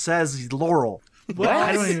file says Laurel. What?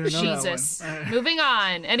 I don't even know Jesus. that one. Moving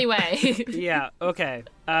on. Anyway. Yeah. Okay.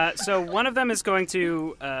 So one of them is going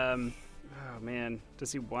to. Oh man,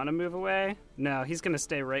 does he want to move away? No, he's going to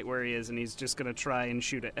stay right where he is, and he's just going to try and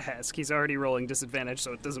shoot at Hesk. He's already rolling disadvantage,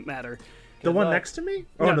 so it doesn't matter. The one next to me?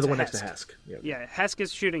 Oh, No, no, it's the one next to Hesk. Hesk. Yep. Yeah, Hesk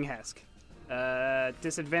is shooting Hesk.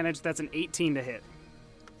 Disadvantage. That's an 18 to hit.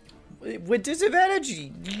 With disadvantage?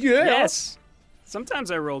 Yeah. Yes. Sometimes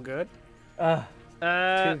I roll good. Too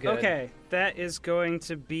good. Okay, that is going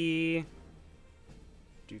to be.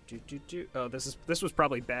 Oh, this was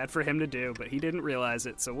probably bad for him to do, but he didn't realize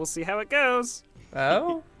it. So we'll see how it goes.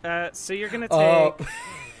 Oh? So you're gonna take Oh.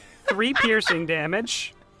 3 piercing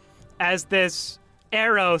damage as this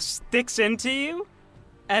arrow sticks into you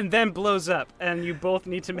and then blows up, and you both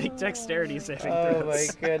need to make dexterity saving Oh my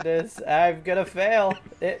throws. goodness. I'm gonna fail.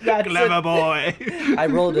 Clever boy. I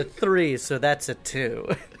rolled a 3, so that's a 2.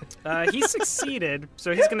 He succeeded,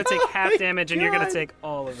 so he's gonna take half damage, and you're gonna take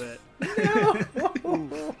all of it.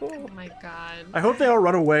 Oh my god. I hope they all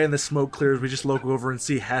run away and the smoke clears. We just look over and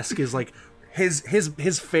see Hesk is like his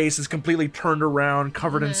face is completely turned around,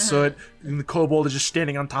 covered in soot, and the kobold is just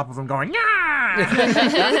standing on top of him, going "Yeah!"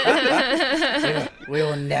 We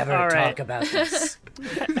will never All right. talk about this.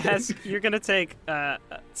 You're gonna take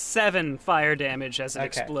 7 fire damage as it Okay.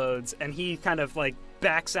 explodes, and he kind of like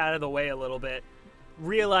backs out of the way a little bit,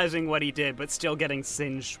 realizing what he did, but still getting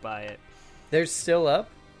singed by it. They're still up?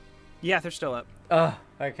 Yeah, they're still up. Oh,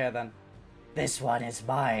 okay then. This one is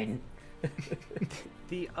mine.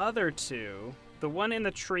 The other two, the one in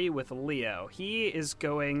the tree with Leo, he is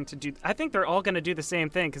going to do. I think they're all going to do the same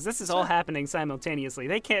thing because this is all happening simultaneously.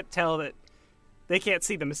 They can't tell that. They can't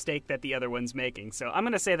see the mistake that the other one's making. So I'm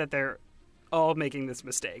going to say that they're all making this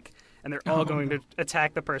mistake, and they're all going to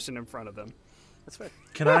attack the person in front of them. That's fair.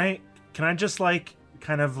 Can I just like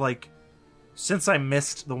kind of like, since I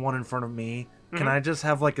missed the one in front of me, can I just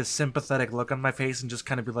have like a sympathetic look on my face and just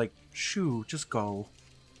kind of be like, shoo, just go.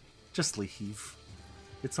 Just leave.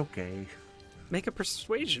 It's okay. Make a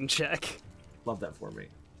persuasion check. Love that for me.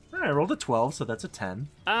 I rolled a 12, so that's a 10.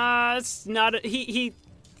 It's not. He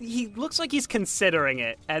looks like he's considering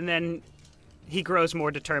it, and then he grows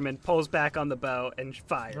more determined, pulls back on the bow, and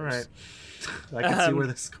fires. All right. I can see where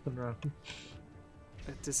this is going wrong.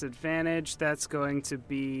 At disadvantage, that's going to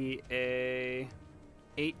be a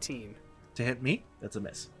 18. To hit me, that's a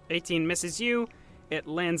miss. 18 misses you. It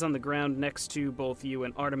lands on the ground next to both you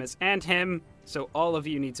and Artemis and him, so all of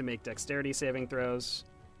you need to make dexterity saving throws.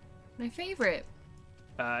 My favorite.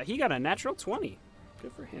 He got a natural 20.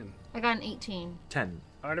 Good for him. I got an 18. 10.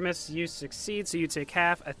 Artemis, you succeed, so you take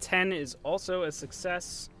half. A 10 is also a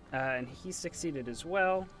success, and he succeeded as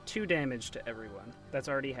well. 2 damage to everyone. That's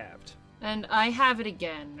already halved. And I have it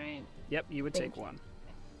again, right? Yep, you would take 1.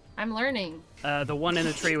 I'm learning. The one in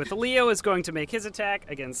the tree with Leo is going to make his attack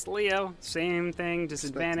against Leo. Same thing,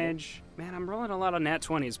 disadvantage. Man, I'm rolling a lot of nat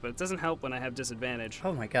 20s, but it doesn't help when I have disadvantage.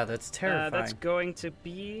 Oh my god, that's terrifying. That's going to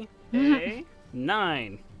be a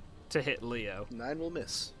 9 to hit Leo. 9 will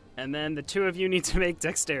miss. And then the two of you need to make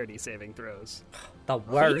dexterity saving throws. the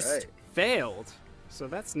worst. Alright. Failed. So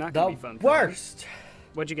that's not going to The be fun for you. worst.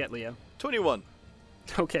 What'd you get, Leo? 21.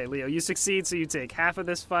 Okay, Leo, you succeed, so you take half of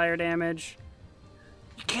this fire damage.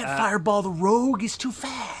 You can't fireball the rogue, he's too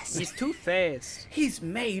fast. He's too fast. He's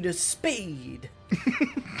made of speed.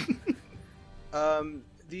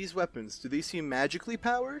 These weapons, do they seem magically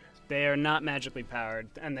powered? They are not magically powered,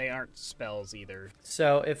 and they aren't spells either.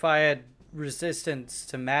 So if I had resistance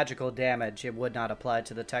to magical damage, it would not apply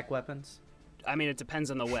to the tech weapons? I mean, it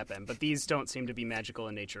depends on the weapon, but these don't seem to be magical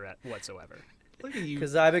in nature whatsoever. Look at you.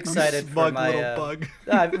 Because I'm excited for smug my... little bug.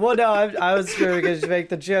 well, no, I was going to make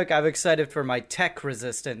the joke. I'm excited for my tech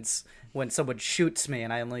resistance when someone shoots me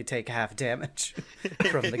and I only take half damage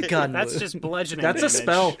from the gun. That's wound. just bludgeoning That's a damage.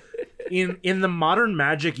 spell. In the modern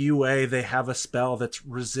Magic UA, they have a spell that's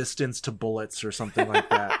resistance to bullets or something like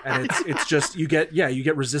that, and it's just you get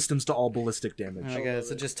resistance to all ballistic damage. Oh my god,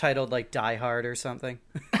 is it just titled like Die Hard or something?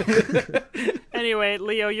 Anyway,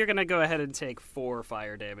 Leo, you're going to go ahead and take 4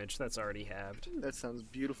 fire damage. That's already halved. That sounds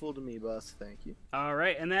beautiful to me, boss. Thank you. All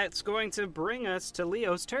right, and that's going to bring us to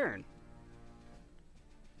Leo's turn.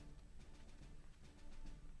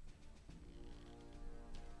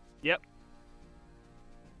 Yep.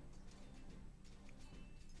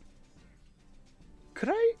 Could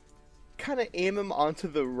I kind of aim him onto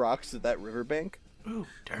the rocks of that riverbank? Ooh,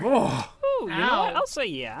 you know what? Ow. I'll say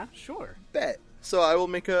yeah, sure. Bet. So I will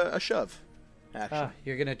make a shove. Action. Ah,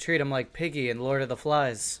 you're going to treat him like Piggy in Lord of the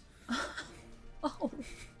Flies. Oh.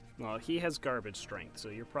 Well, he has garbage strength, so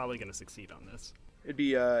you're probably going to succeed on this. It'd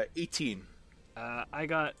be 18. I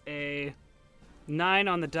got a 9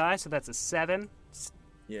 on the die, so that's a 7.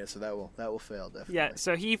 Yeah, so that will fail definitely. Yeah,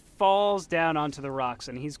 so he falls down onto the rocks,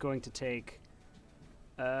 and he's going to take,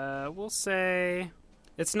 we'll say,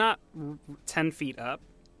 it's not 10 feet up,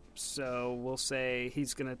 so we'll say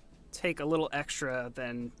he's going to take a little extra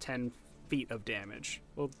than 10 feet of damage.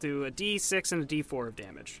 We'll do a D6 and a D4 of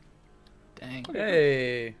damage. Dang.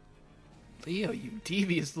 Hey. Leo, you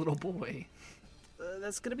devious little boy.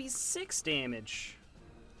 That's going to be 6 damage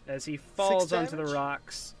as he falls onto the damage?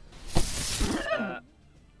 rocks.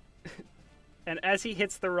 And as he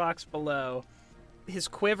hits the rocks below, his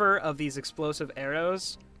quiver of these explosive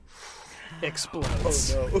arrows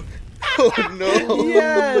explodes. Oh no!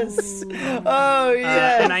 Yes! Oh,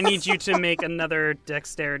 yes! And I need you to make another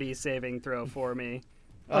dexterity saving throw for me,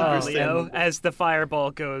 Leo, Understandable. as the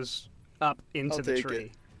fireball goes up into I'll the take tree.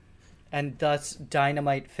 it. And thus,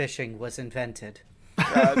 dynamite fishing was invented.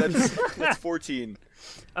 That's 14.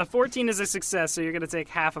 A 14 is a success, so you're going to take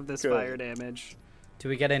half of this Good. fire damage. Do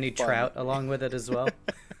we get any trout along with it as well?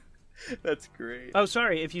 That's great. Oh,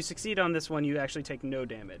 sorry. If you succeed on this one, you actually take no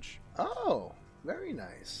damage. Oh, very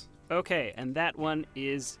nice. Okay, and that one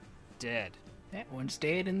is dead. That one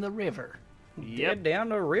stayed in the river. Get down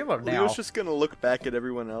the river now. Leo's just gonna look back at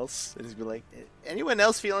everyone else and he's be like, anyone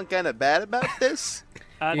else feeling kind of bad about this?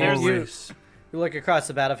 There's You look across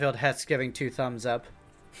the battlefield, Hess giving 2 thumbs up.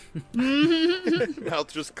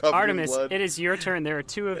 Mouth just covered Artemis, in blood. it is your turn. There are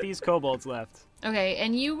 2 of these kobolds left. Okay,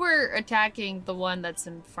 and you were attacking the one that's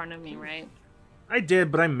in front of me, right? I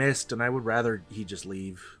did, but I missed, and I would rather he just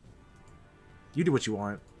leave. You do what you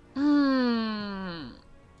want.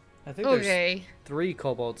 I think Okay. there's 3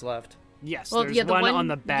 kobolds left. Yes, Well, there's yeah, the one one on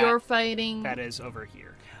the back you're fighting. that is over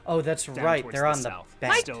here. Oh, that's Down right. towards They're the on the south.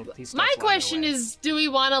 back. He's still My flying question away. is, do we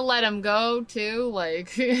want to let him go too? Like,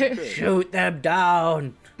 Shoot them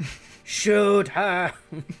down. Shoot her.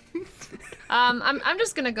 I'm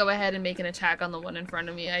just gonna go ahead and make an attack on the one in front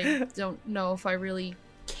of me. I don't know if I really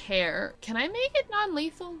care. Can I make it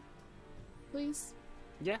non-lethal, please?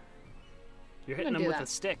 Yeah. You're I'm hitting gonna them do with that. a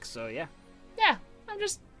stick, so yeah. Yeah,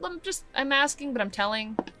 I'm asking, but I'm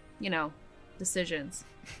telling. Decisions.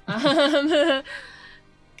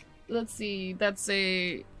 Let's see. That's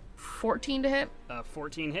a 14 to hit.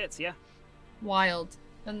 14 hits, yeah. Wild.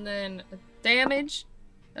 And then damage.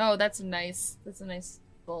 Oh, that's a nice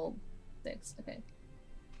full 6. Okay.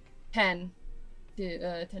 10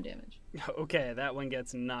 damage. Okay, that one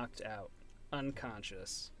gets knocked out.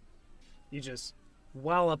 Unconscious. You just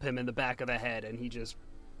wallop him in the back of the head and he just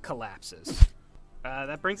collapses.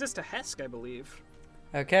 That brings us to Hesk, I believe.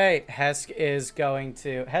 Okay, Hess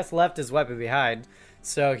left his weapon behind,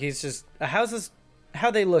 so he's just...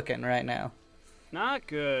 How they looking right now? Not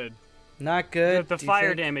good. Not good? The Do you fire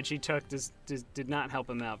think- damage he took did not help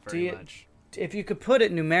him out very much. If you could put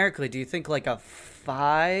it numerically, do you think like a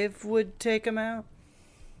 5 would take him out?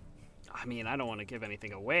 I mean, I don't want to give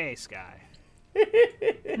anything away, Sky.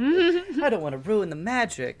 I don't want to ruin the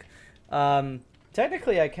magic.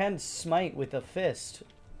 Technically, I can smite with a fist.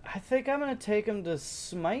 I think I'm going to take him to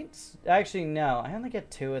smite. Actually, no. I only get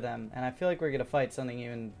 2 of them, and I feel like we're going to fight something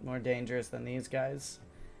even more dangerous than these guys.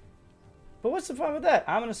 But what's the fun with that?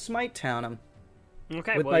 I'm going to smite town him.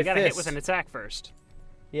 Okay, With well, my you gotta hit fist. with an attack first.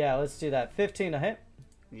 Yeah, let's do that. 15 to hit.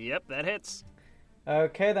 Yep, that hits.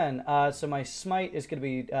 Okay, then. So my smite is going to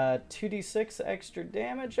be 2d6 extra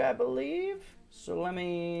damage, I believe. So let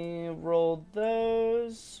me roll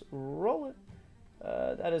those. Roll it.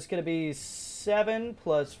 That is going to be 7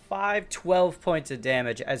 plus 5, 12 points of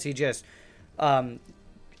damage as he just...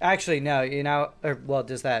 actually, no,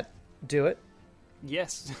 does that do it?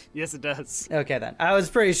 Yes. Yes, it does. Okay, then. I was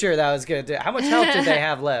pretty sure that was going to do it. How much health did they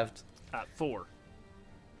have left? 4.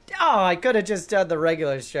 Oh, I could have just done the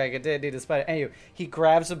regular strike. I didn't need to spite it. Anyway, he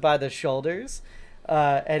grabs him by the shoulders,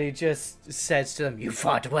 and he just says to them, "You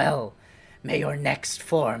fought well. May your next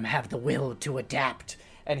form have the will to adapt."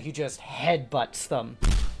 And he just headbutts them,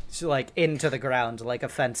 into the ground like a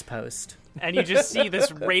fence post. And you just see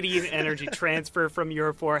this radiant energy transfer from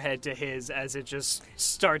your forehead to his as it just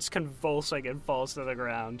starts convulsing and falls to the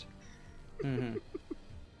ground. Mm-hmm.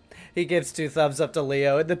 He gives 2 thumbs up to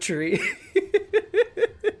Leo in the tree.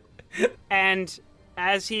 And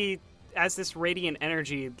as this radiant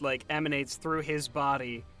energy emanates through his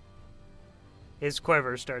body, his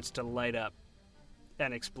quiver starts to light up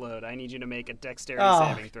and explode. I need you to make a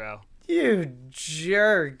dexterity saving throw. You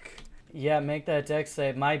jerk. Yeah, make that dex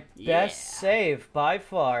save. My best save by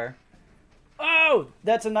far. Oh,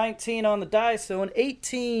 that's a 19 on the dice, so an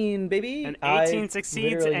 18, baby. An 18 I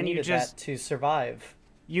succeeds, literally and you needed just... that to survive.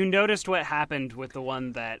 You noticed what happened with the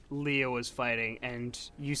one that Leo was fighting, and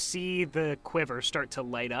you see the quiver start to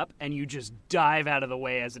light up, and you just dive out of the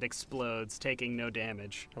way as it explodes, taking no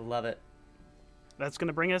damage. I love it. That's going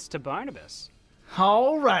to bring us to Barnabas.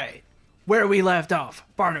 All right. Where we left off,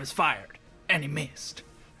 Barnabas fired, and he missed.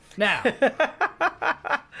 Now,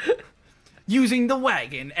 using the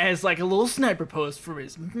wagon as like a little sniper post for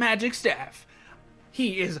his magic staff,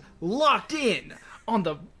 he is locked in on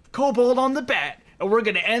the kobold on the bat, and we're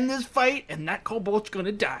gonna end this fight, and that kobold's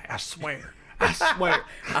gonna die. I swear. I swear.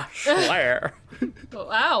 I swear.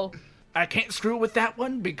 Wow. I can't screw with that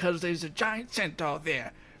one because there's a giant centaur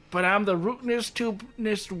there. But I'm the rootinest,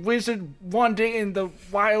 tubinest wizard wanting in the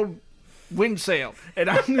wild wind sail, and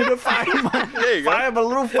I'm gonna fire my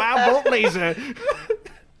little firebolt laser.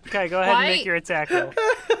 Okay, go ahead and make your attack roll.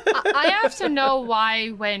 I have to know why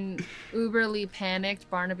when uberly panicked,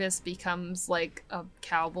 Barnabas becomes like a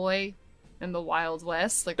cowboy in the Wild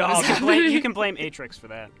West. Like, what is happening? You can blame Atrix for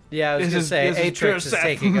that. Yeah, I was This gonna is say pure Atrix is Seth.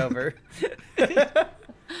 taking over.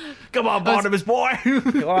 Come on, Barnabas boy.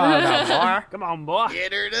 Come on now, Come on, boy.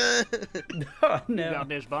 Get her done. boy. Oh, You no. got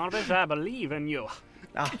this, Barnabas. I believe in you.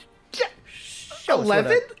 Ah, show us what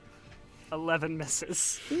 11? 11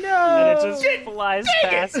 misses. No. And it just flies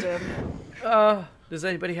past him. Does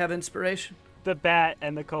anybody have inspiration? The bat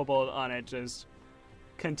and the kobold on it just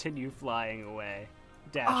continue flying away,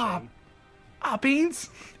 dashing. Beans.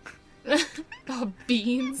 Oh,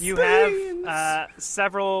 beans. You have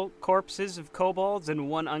several corpses of kobolds and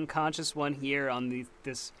one unconscious one here on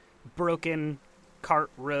this broken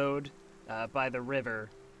cart road by the river.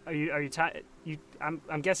 Are you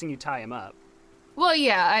I'm guessing you tie him up. Well,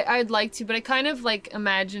 yeah, I'd like to, but I kind of like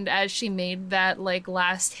imagined as she made that like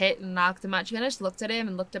last hit and knocked him out, she kind of just looked at him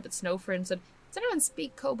and looked up at Snowford and said, "Does anyone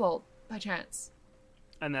speak kobold by chance?"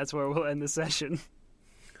 And that's where we'll end the session.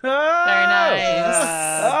 Very nice.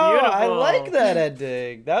 Oh, Beautiful. I like that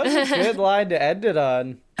ending. That was a good line to end it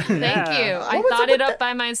on. Thank you. I was thought up it with up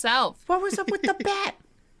by myself. What was up with the bat?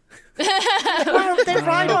 Why don't they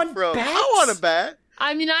ride on Bro, bats? I want a bat.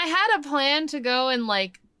 I mean, I had a plan to go and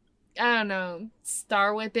like, I don't know,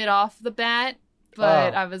 Star Whip it off the bat,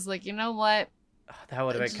 but Oh. I was like, you know what? That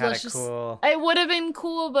would have been Let's kind of just- cool. It would have been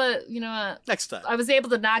cool, but you know what? Next time. I was able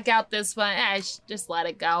to knock out this one. Just let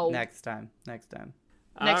it go. Next time. Next time.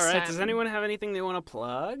 Next All right. time. Does anyone have anything they want to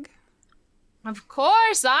plug? Of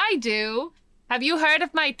course I do. Have you heard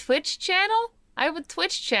of my Twitch channel? I have a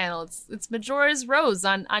Twitch channel. It's Majora's Rose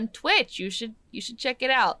on Twitch. You should check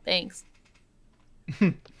it out. Thanks.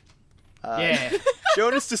 Yeah.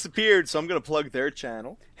 Jonas disappeared, so I'm gonna plug their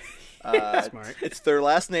channel. Smart. It's their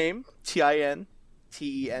last name,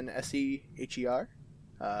 TINTENSEHER.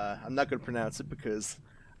 I'm not gonna pronounce it because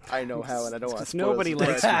I know how, and I don't want to spoil nobody the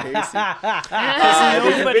likes surprise for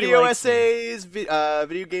Casey. Nobody Video likes essays,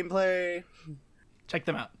 video gameplay. Check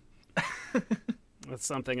them out. That's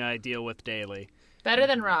something I deal with daily. Better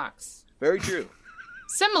than rocks. Very true.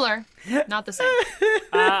 Similar, not the same.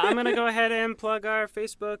 I'm going to go ahead and plug our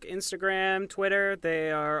Facebook, Instagram, Twitter.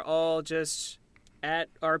 They are all just at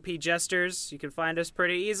RP Jesters. You can find us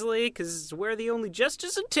pretty easily because we're the only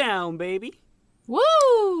jesters in town, baby. Woo!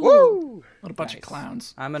 Woo! What a bunch of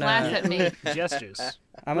clowns. I'm Laugh gonna. at me. Jesters.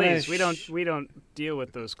 I'm gonna. Please, we don't deal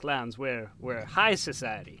with those clowns. We're high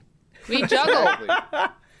society. We juggle.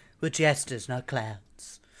 We're jesters, not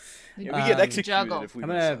clowns. Yeah, we get executed juggle. if we I'm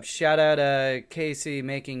do gonna so. shout out Casey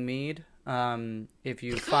making mead. If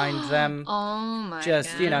you find them, Oh my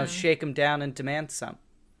just god. shake them down and demand some.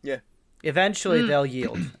 Yeah. Eventually, they'll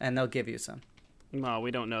yield and they'll give you some. Well,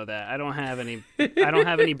 we don't know that. I don't have any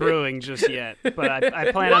brewing just yet, but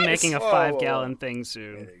I plan on making a Whoa. 5-gallon thing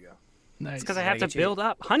soon. There you go. Nice. Because I have to get you. build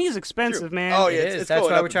up. Honey's expensive, True. man. Oh, yeah. It It's is. That's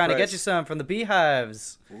going why up we're in trying to get price. you some from the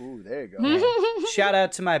beehives. Ooh, there you go. Shout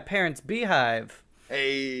out to my parents' beehive.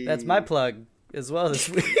 Hey. That's my plug as well this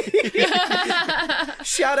week.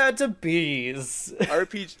 Shout out to bees.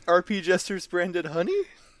 RP Jesters branded honey?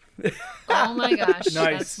 Oh my gosh. Nice,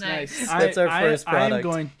 That's nice. That's our first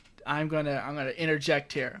product. I'm gonna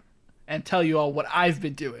interject here and tell you all what I've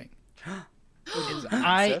been doing. Is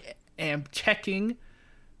I am checking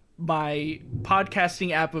my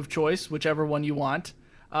podcasting app of choice, whichever one you want,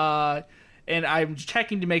 and I'm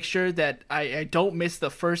checking to make sure that I don't miss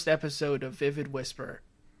the first episode of Vivid Whisper.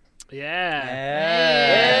 Yeah.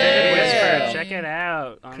 Hey. Whisper, check it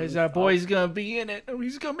out. Because our boy's gonna be in it, and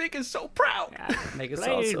he's gonna make us so proud. Make us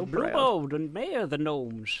all Play so Blue proud. Bold and Mayor the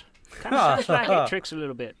Gnomes. Kind of sounds like tricks a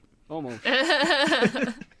little bit. Almost.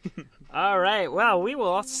 All right. Well, we will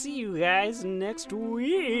all see you guys next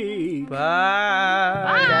week.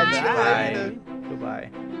 Bye. Catch you Bye. later. Goodbye.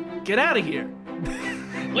 Get out of here.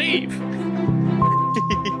 Leave.